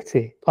so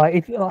gritty.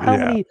 Like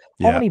how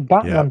many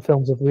Batman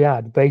films have we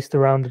had based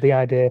around the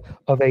idea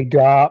of a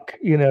dark,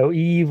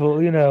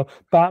 evil,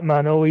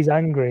 Batman always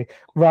angry,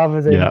 rather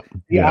than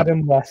the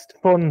Adam West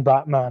fun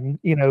Batman,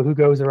 who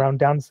goes around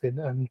dancing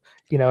and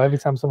every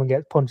time someone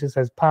gets punched it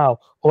says "pow"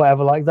 or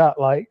whatever like that.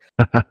 Like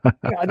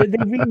they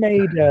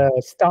remade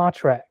Star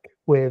Trek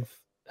with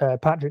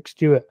Patrick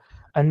Stewart.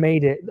 And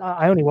made it.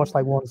 I only watched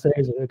like one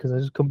series of it because I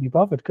just couldn't be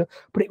bothered.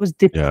 But it was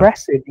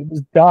depressive. It was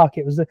dark.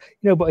 It was,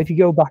 But if you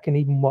go back and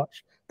even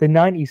watch the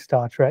 '90s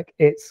Star Trek,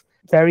 it's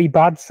very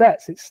bad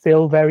sets. It's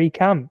still very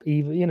camp,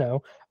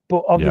 even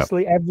But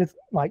obviously, everything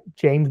like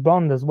James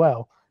Bond as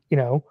well.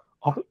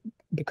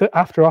 Because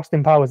after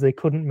Austin Powers, they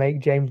couldn't make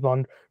James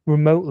Bond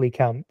remotely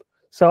camp.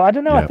 So I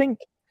don't know. I think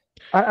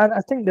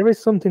there is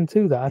something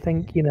to that. I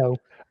think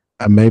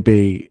And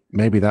maybe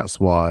that's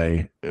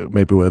why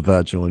maybe we're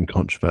verging on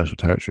controversial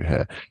territory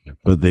here,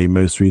 but the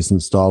most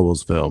recent Star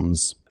Wars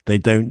films, they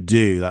don't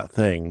do that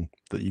thing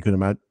that you can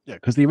imagine.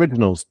 Because the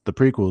originals, the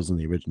prequels and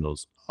the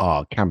originals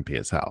are campy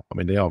as hell. I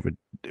mean,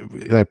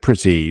 they're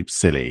pretty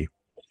silly.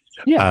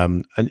 Yeah.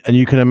 And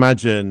you can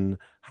imagine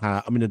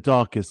how. I mean, the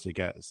darkest it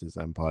gets is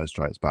Empire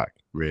Strikes Back,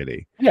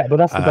 really. Yeah, but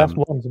that's the best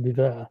one, to be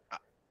fair.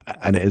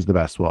 And it is the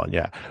best one,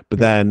 yeah. But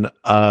then.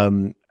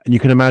 And you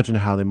can imagine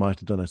how they might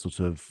have done a sort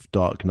of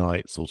Dark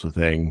Knight sort of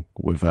thing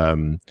with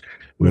the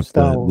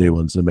new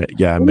ones. Made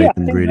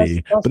them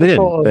really. But they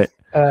didn't.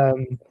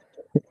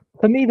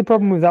 For me, the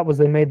problem with that was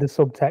they made the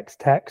subtext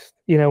text.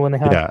 When they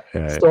had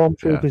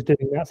stormtroopers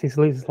doing Nazi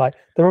salutes, it's like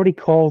they're already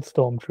called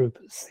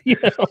stormtroopers. You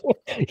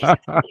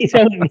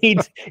don't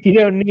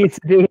need to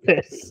do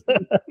this.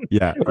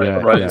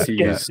 Right. To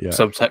use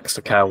subtext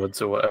to cowards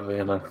or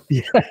whatever.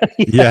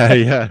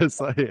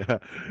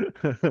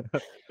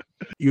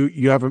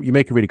 You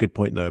make a really good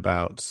point though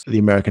about the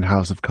American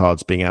House of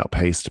Cards being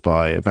outpaced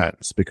by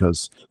events,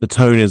 because the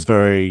tone is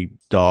very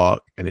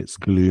dark and it's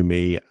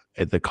gloomy.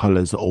 The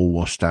colors are all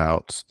washed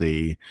out.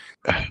 It's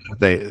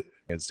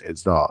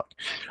dark,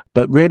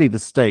 but really the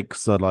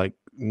stakes are like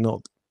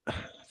they're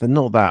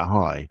not that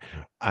high,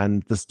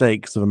 and the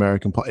stakes of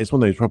American it's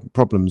one of those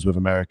problems with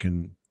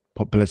American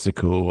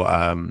political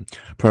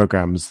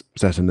programs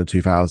set in the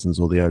 2000s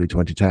or the early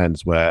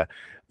 2010s, where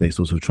they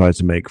sort of try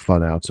to make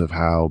fun out of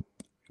how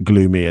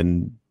gloomy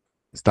and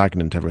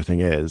stagnant everything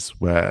is,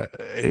 where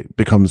it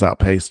becomes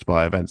outpaced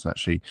by events.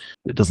 Actually,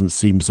 it doesn't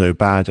seem so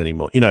bad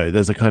anymore.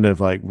 There's a kind of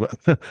like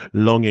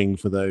longing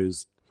for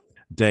those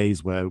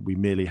days where we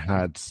merely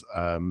had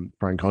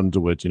Frank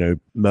Underwood,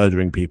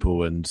 murdering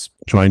people and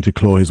trying to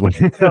claw his way.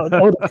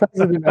 The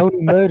president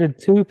only murdered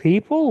 2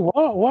 people.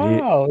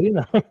 Wow,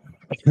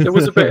 There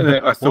was a bit in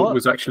it I thought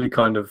was actually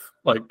kind of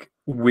like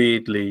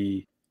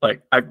weirdly.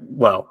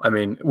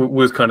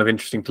 Was kind of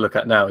interesting to look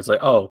at now. It's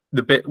like,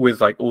 the bit with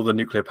like all the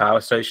nuclear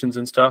power stations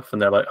and stuff, and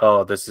they're like,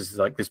 this is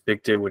like this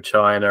big deal with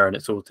China, and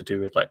it's all to do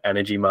with like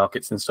energy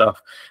markets and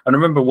stuff. And I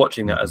remember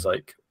watching that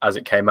as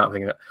it came out,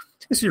 thinking that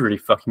this is really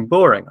fucking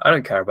boring. I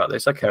don't care about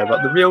this. I care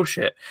about the real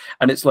shit.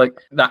 And it's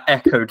like that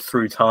echoed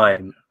through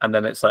time, and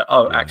then it's like,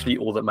 actually,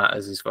 all that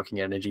matters is fucking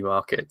energy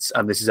markets,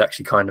 and this is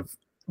actually kind of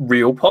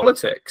real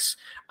politics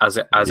as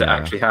it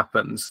actually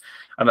happens.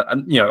 And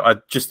I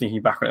just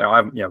thinking back right now, I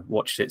haven't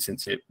watched it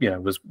since it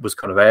was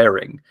kind of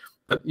airing,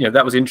 but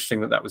that was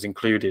interesting that was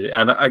included.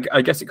 And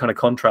I guess it kind of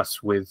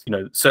contrasts with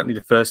certainly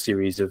the first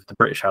series of the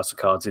British House of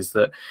Cards is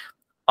that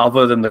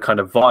other than the kind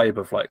of vibe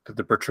of like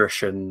the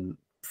patrician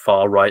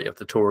far right of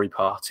the Tory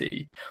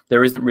party,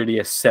 there isn't really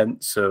a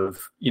sense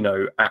of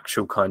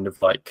actual kind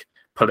of like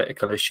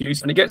political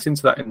issues, and it gets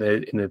into that in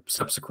the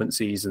subsequent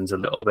seasons a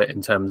little bit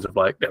in terms of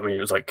like, it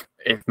was like,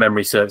 if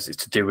memory serves,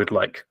 it's to do with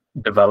like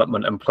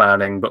development and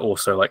planning, but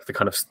also like the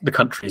kind of the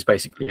country is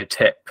basically a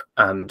tip,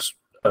 and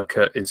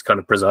Urquhart is kind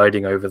of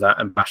presiding over that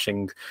and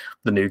bashing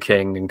the new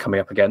king and coming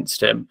up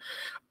against him.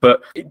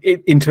 But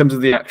in terms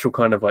of the actual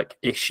kind of like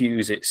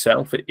issues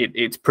itself,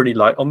 it's pretty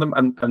light on them,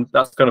 and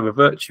that's kind of a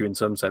virtue in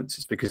some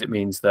senses, because it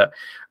means that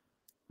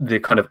the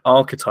kind of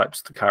archetypes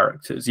of the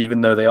characters,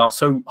 even though they are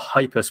so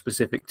hyper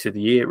specific to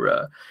the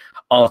era,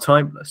 are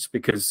timeless,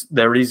 because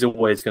there is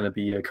always going to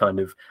be a kind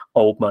of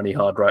old money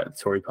hard right at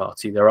the Tory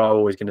party. There are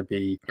always going to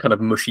be kind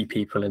of mushy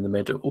people in the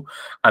middle,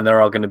 and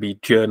there are going to be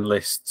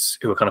journalists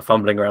who are kind of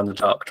fumbling around the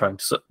dark trying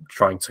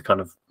to kind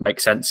of make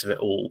sense of it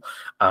all,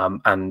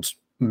 and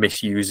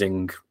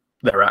misusing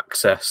their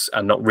access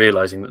and not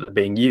realizing that they're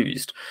being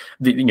used.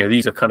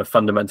 These are kind of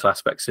fundamental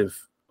aspects of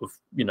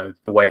the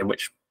way in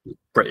which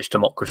British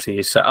democracy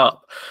is set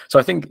up. So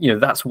I think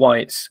that's why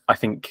it's, I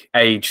think,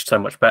 aged so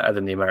much better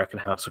than the American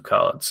House of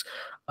Cards.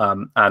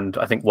 And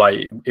I think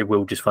why it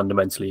will just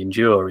fundamentally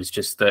endure is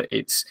just that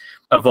it's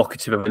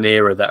evocative of an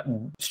era that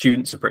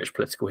students of British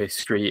political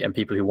history and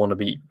people who want to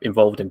be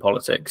involved in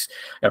politics,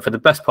 for the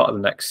best part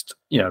of the next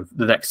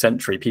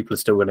century, people are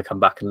still going to come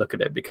back and look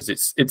at it, because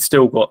it's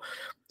still got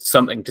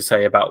something to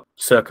say about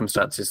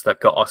circumstances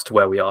that got us to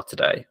where we are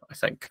today, I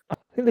think. I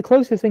think the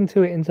closest thing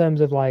to it in terms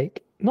of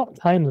like, not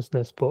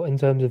timelessness, but in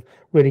terms of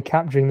really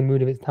capturing the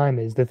mood of its time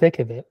is The Thick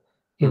of It,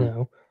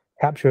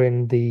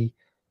 capturing the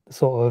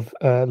sort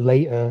of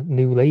later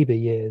New Labour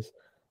years.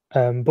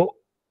 But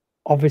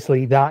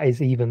obviously that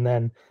is even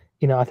then,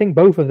 I think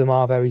both of them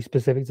are very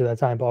specific to their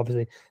time, but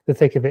obviously The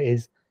Thick of It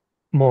is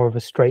more of a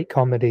straight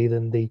comedy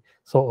than the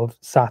sort of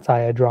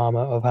satire drama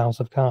of House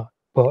of Cards.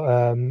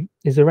 But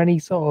is there any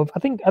sort of, I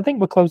think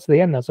we're close to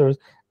the end now, so is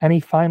any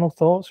final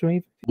thoughts from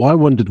you? Well, I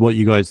wondered what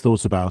you guys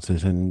thought about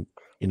it, and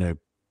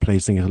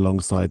placing it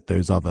alongside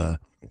those other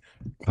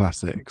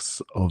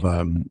classics of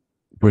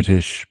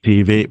British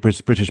TV,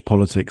 British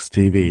politics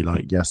TV,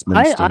 like Yes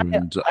Minister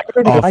and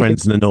really Our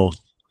Friends in the North.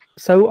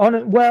 So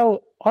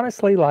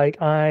honestly, like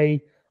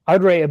I'd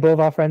rate above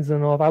Our Friends in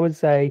the North. I would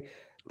say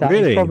that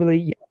Really? It's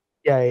probably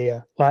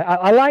yeah. Like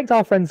I liked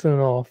Our Friends in the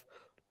North,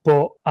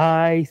 but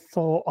I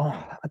thought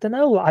I don't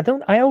know.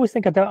 I always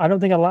think I don't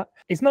think I like.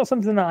 It's not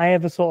something that I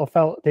ever sort of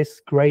felt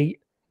this great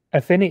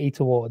affinity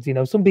towards.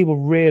 Some people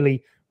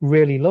really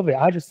love it.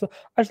 I just thought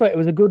it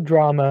was a good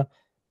drama.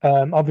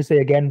 Obviously,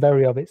 again,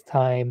 very of its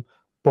time,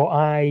 but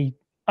I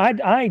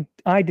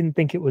didn't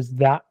think it was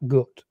that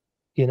good.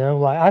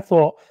 Like I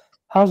thought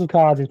House of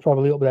Cards is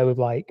probably up there with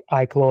like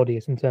I,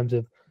 Claudius in terms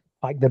of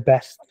like the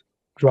best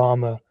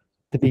drama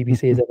the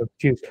BBC has ever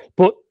produced.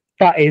 But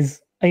that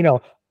is,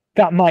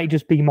 that might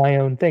just be my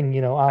own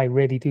thing. I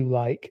really do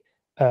like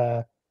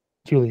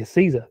Julius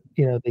Caesar.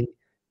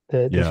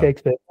 The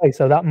Shakespeare play.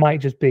 So that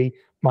might just be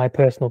my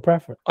personal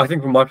preference. I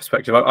think from my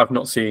perspective, I've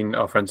not seen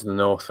Our Friends in the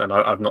North, and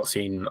I've not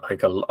seen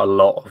like a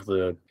lot of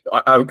the.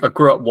 I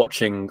grew up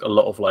watching a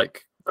lot of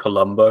like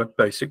Columbo,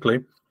 basically,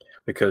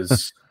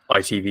 because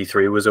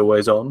ITV3 was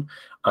always on.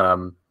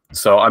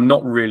 So I'm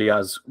not really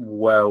as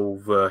well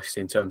versed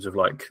in terms of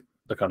like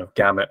the kind of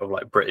gamut of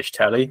like British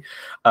telly.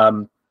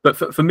 But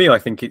for me, I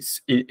think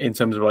it's in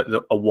terms of like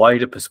a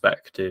wider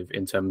perspective,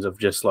 in terms of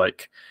just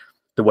like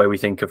the way we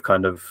think of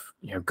kind of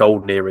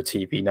golden era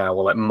TV now,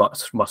 or like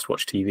must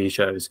watch TV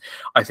shows.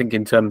 I think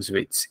in terms of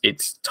its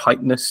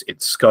tightness,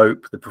 its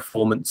scope, the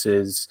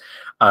performances,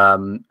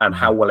 and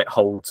how well it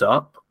holds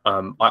up.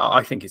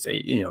 I think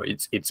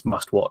it's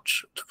must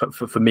watch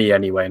for me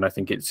anyway. And I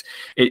think it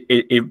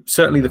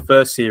certainly the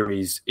first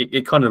series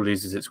it kind of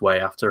loses its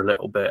way after a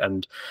little bit,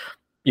 and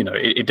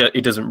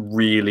it doesn't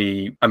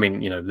really. I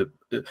mean,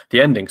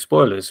 the ending,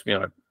 spoilers.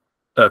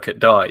 Urquhart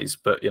dies,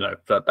 but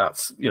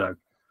that's.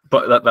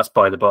 But that's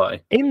by the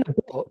by. In the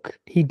book,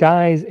 he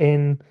dies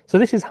in. So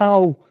this is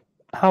how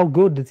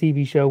good the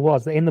TV show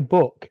was. That in the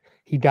book,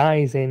 he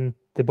dies in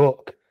the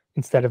book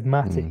instead of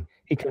Mattie.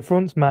 He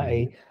confronts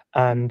Mattie,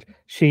 and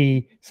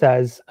she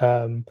says,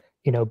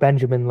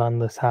 Benjamin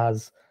Landless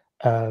has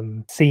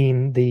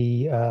seen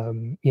the,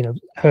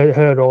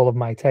 heard all of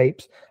my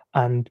tapes,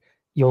 and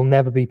you'll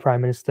never be prime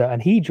minister. And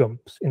he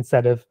jumps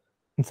instead of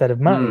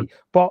Mattie.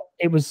 But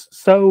it was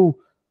so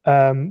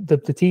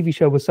the TV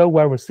show was so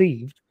well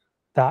received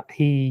that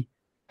he,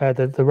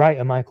 the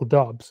writer Michael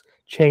Dobbs,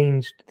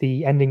 changed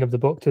the ending of the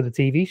book to the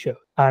TV show,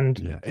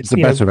 and it's a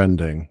better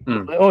ending.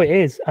 Oh, it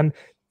is, and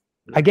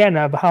again,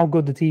 of how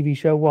good the TV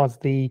show was,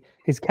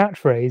 his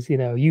catchphrase,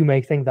 you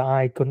may think that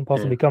I couldn't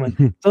possibly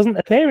comment, doesn't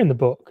appear in the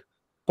book,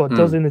 but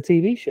does in the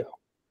TV show.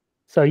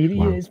 So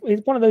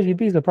it's one of those you'd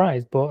be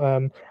surprised,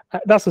 but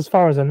that's as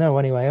far as I know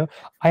anyway.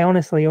 I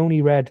honestly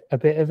only read a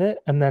bit of it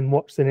and then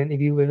watched an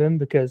interview with him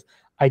because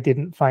I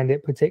didn't find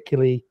it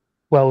particularly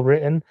well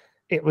written.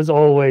 It was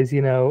always,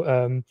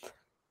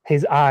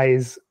 his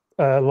eyes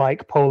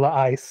like polar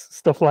ice,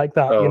 stuff like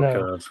that.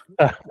 God.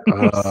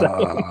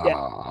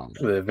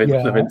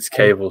 The Vince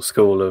Cable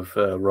school of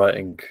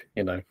writing,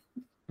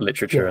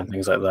 literature and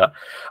things like that.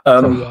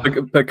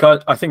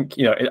 But I think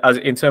as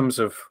in terms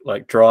of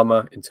like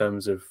drama, in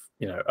terms of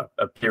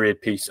a period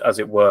piece, as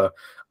it were,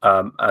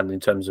 and in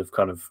terms of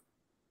kind of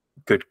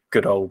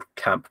good old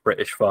camp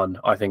British fun,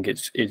 I think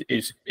it's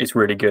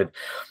really good.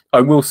 I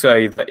will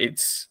say that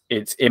its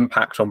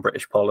impact on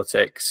British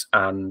politics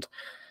and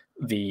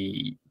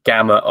the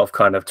gamut of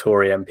kind of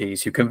Tory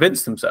MPs who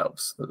convince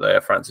themselves that they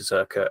are Francis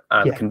Urquhart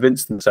and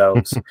convince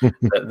themselves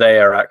that they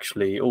are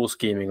actually all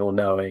scheming, all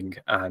knowing,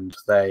 and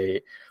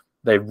they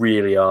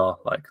really are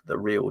like the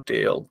real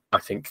deal, I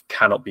think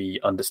cannot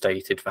be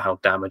understated for how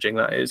damaging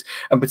that is.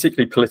 And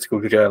particularly political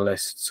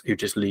journalists who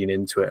just lean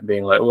into it and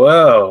being like,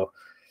 whoa,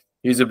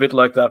 he's a bit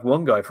like that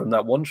one guy from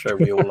that one show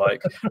we all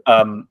like,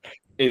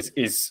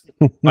 is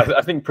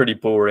I think pretty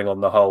boring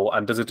on the whole,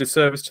 and does a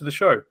disservice to the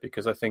show,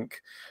 because I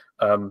think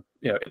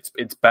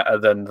it's better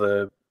than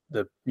the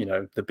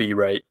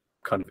B-rate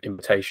kind of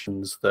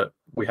imitations that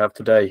we have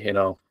today in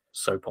our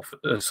soap opera.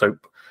 It's a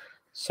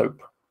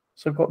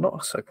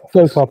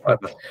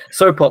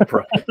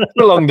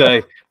long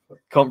day,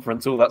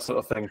 conference, all that sort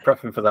of thing.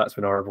 Prepping for that's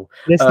been horrible.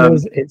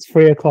 Listeners, it's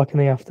 3:00 in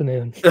the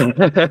afternoon.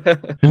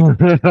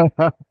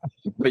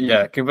 But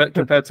yeah,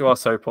 compared to our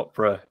soap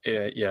opera,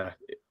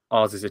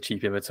 ours is a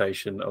cheap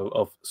imitation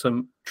of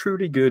some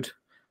truly good,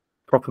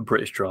 proper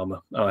British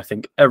drama. And I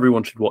think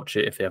everyone should watch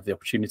it if they have the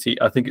opportunity.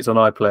 I think it's on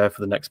iPlayer for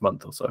the next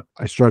month or so.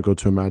 I struggle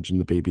to imagine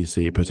the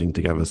BBC putting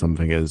together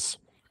something as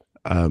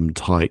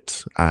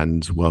tight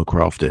and well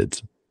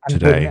crafted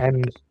today.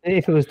 And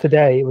if it was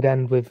today, it would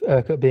end with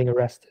Urquhart being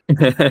arrested.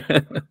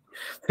 there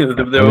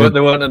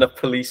weren't enough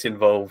police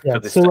involved for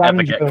this to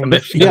ever get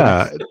commissioned.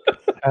 Yeah,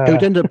 it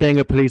would end up being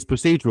a police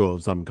procedural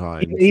of some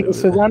kind. Either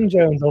Suzanne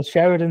Jones or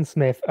Sheridan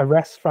Smith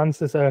arrests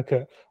Francis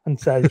Urquhart and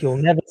says, "You'll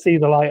never see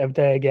the light of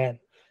day again.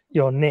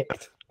 You're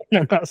nicked."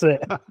 And that's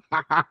it.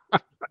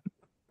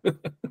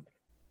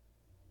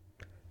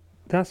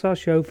 That's our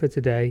show for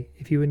today.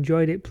 If you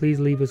enjoyed it, please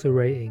leave us a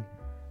rating.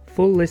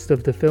 Full list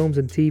of the films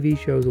and TV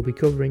shows we'll be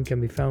covering can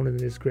be found in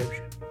the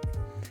description.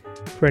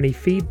 For any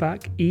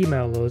feedback,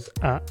 email us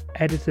at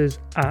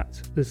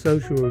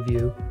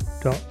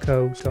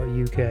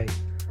editors@thesocialreview.co.uk.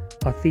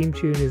 Our theme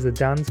tune is The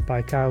Dance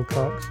by Kyle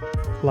Cox,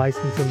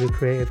 licensed under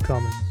Creative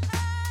Commons.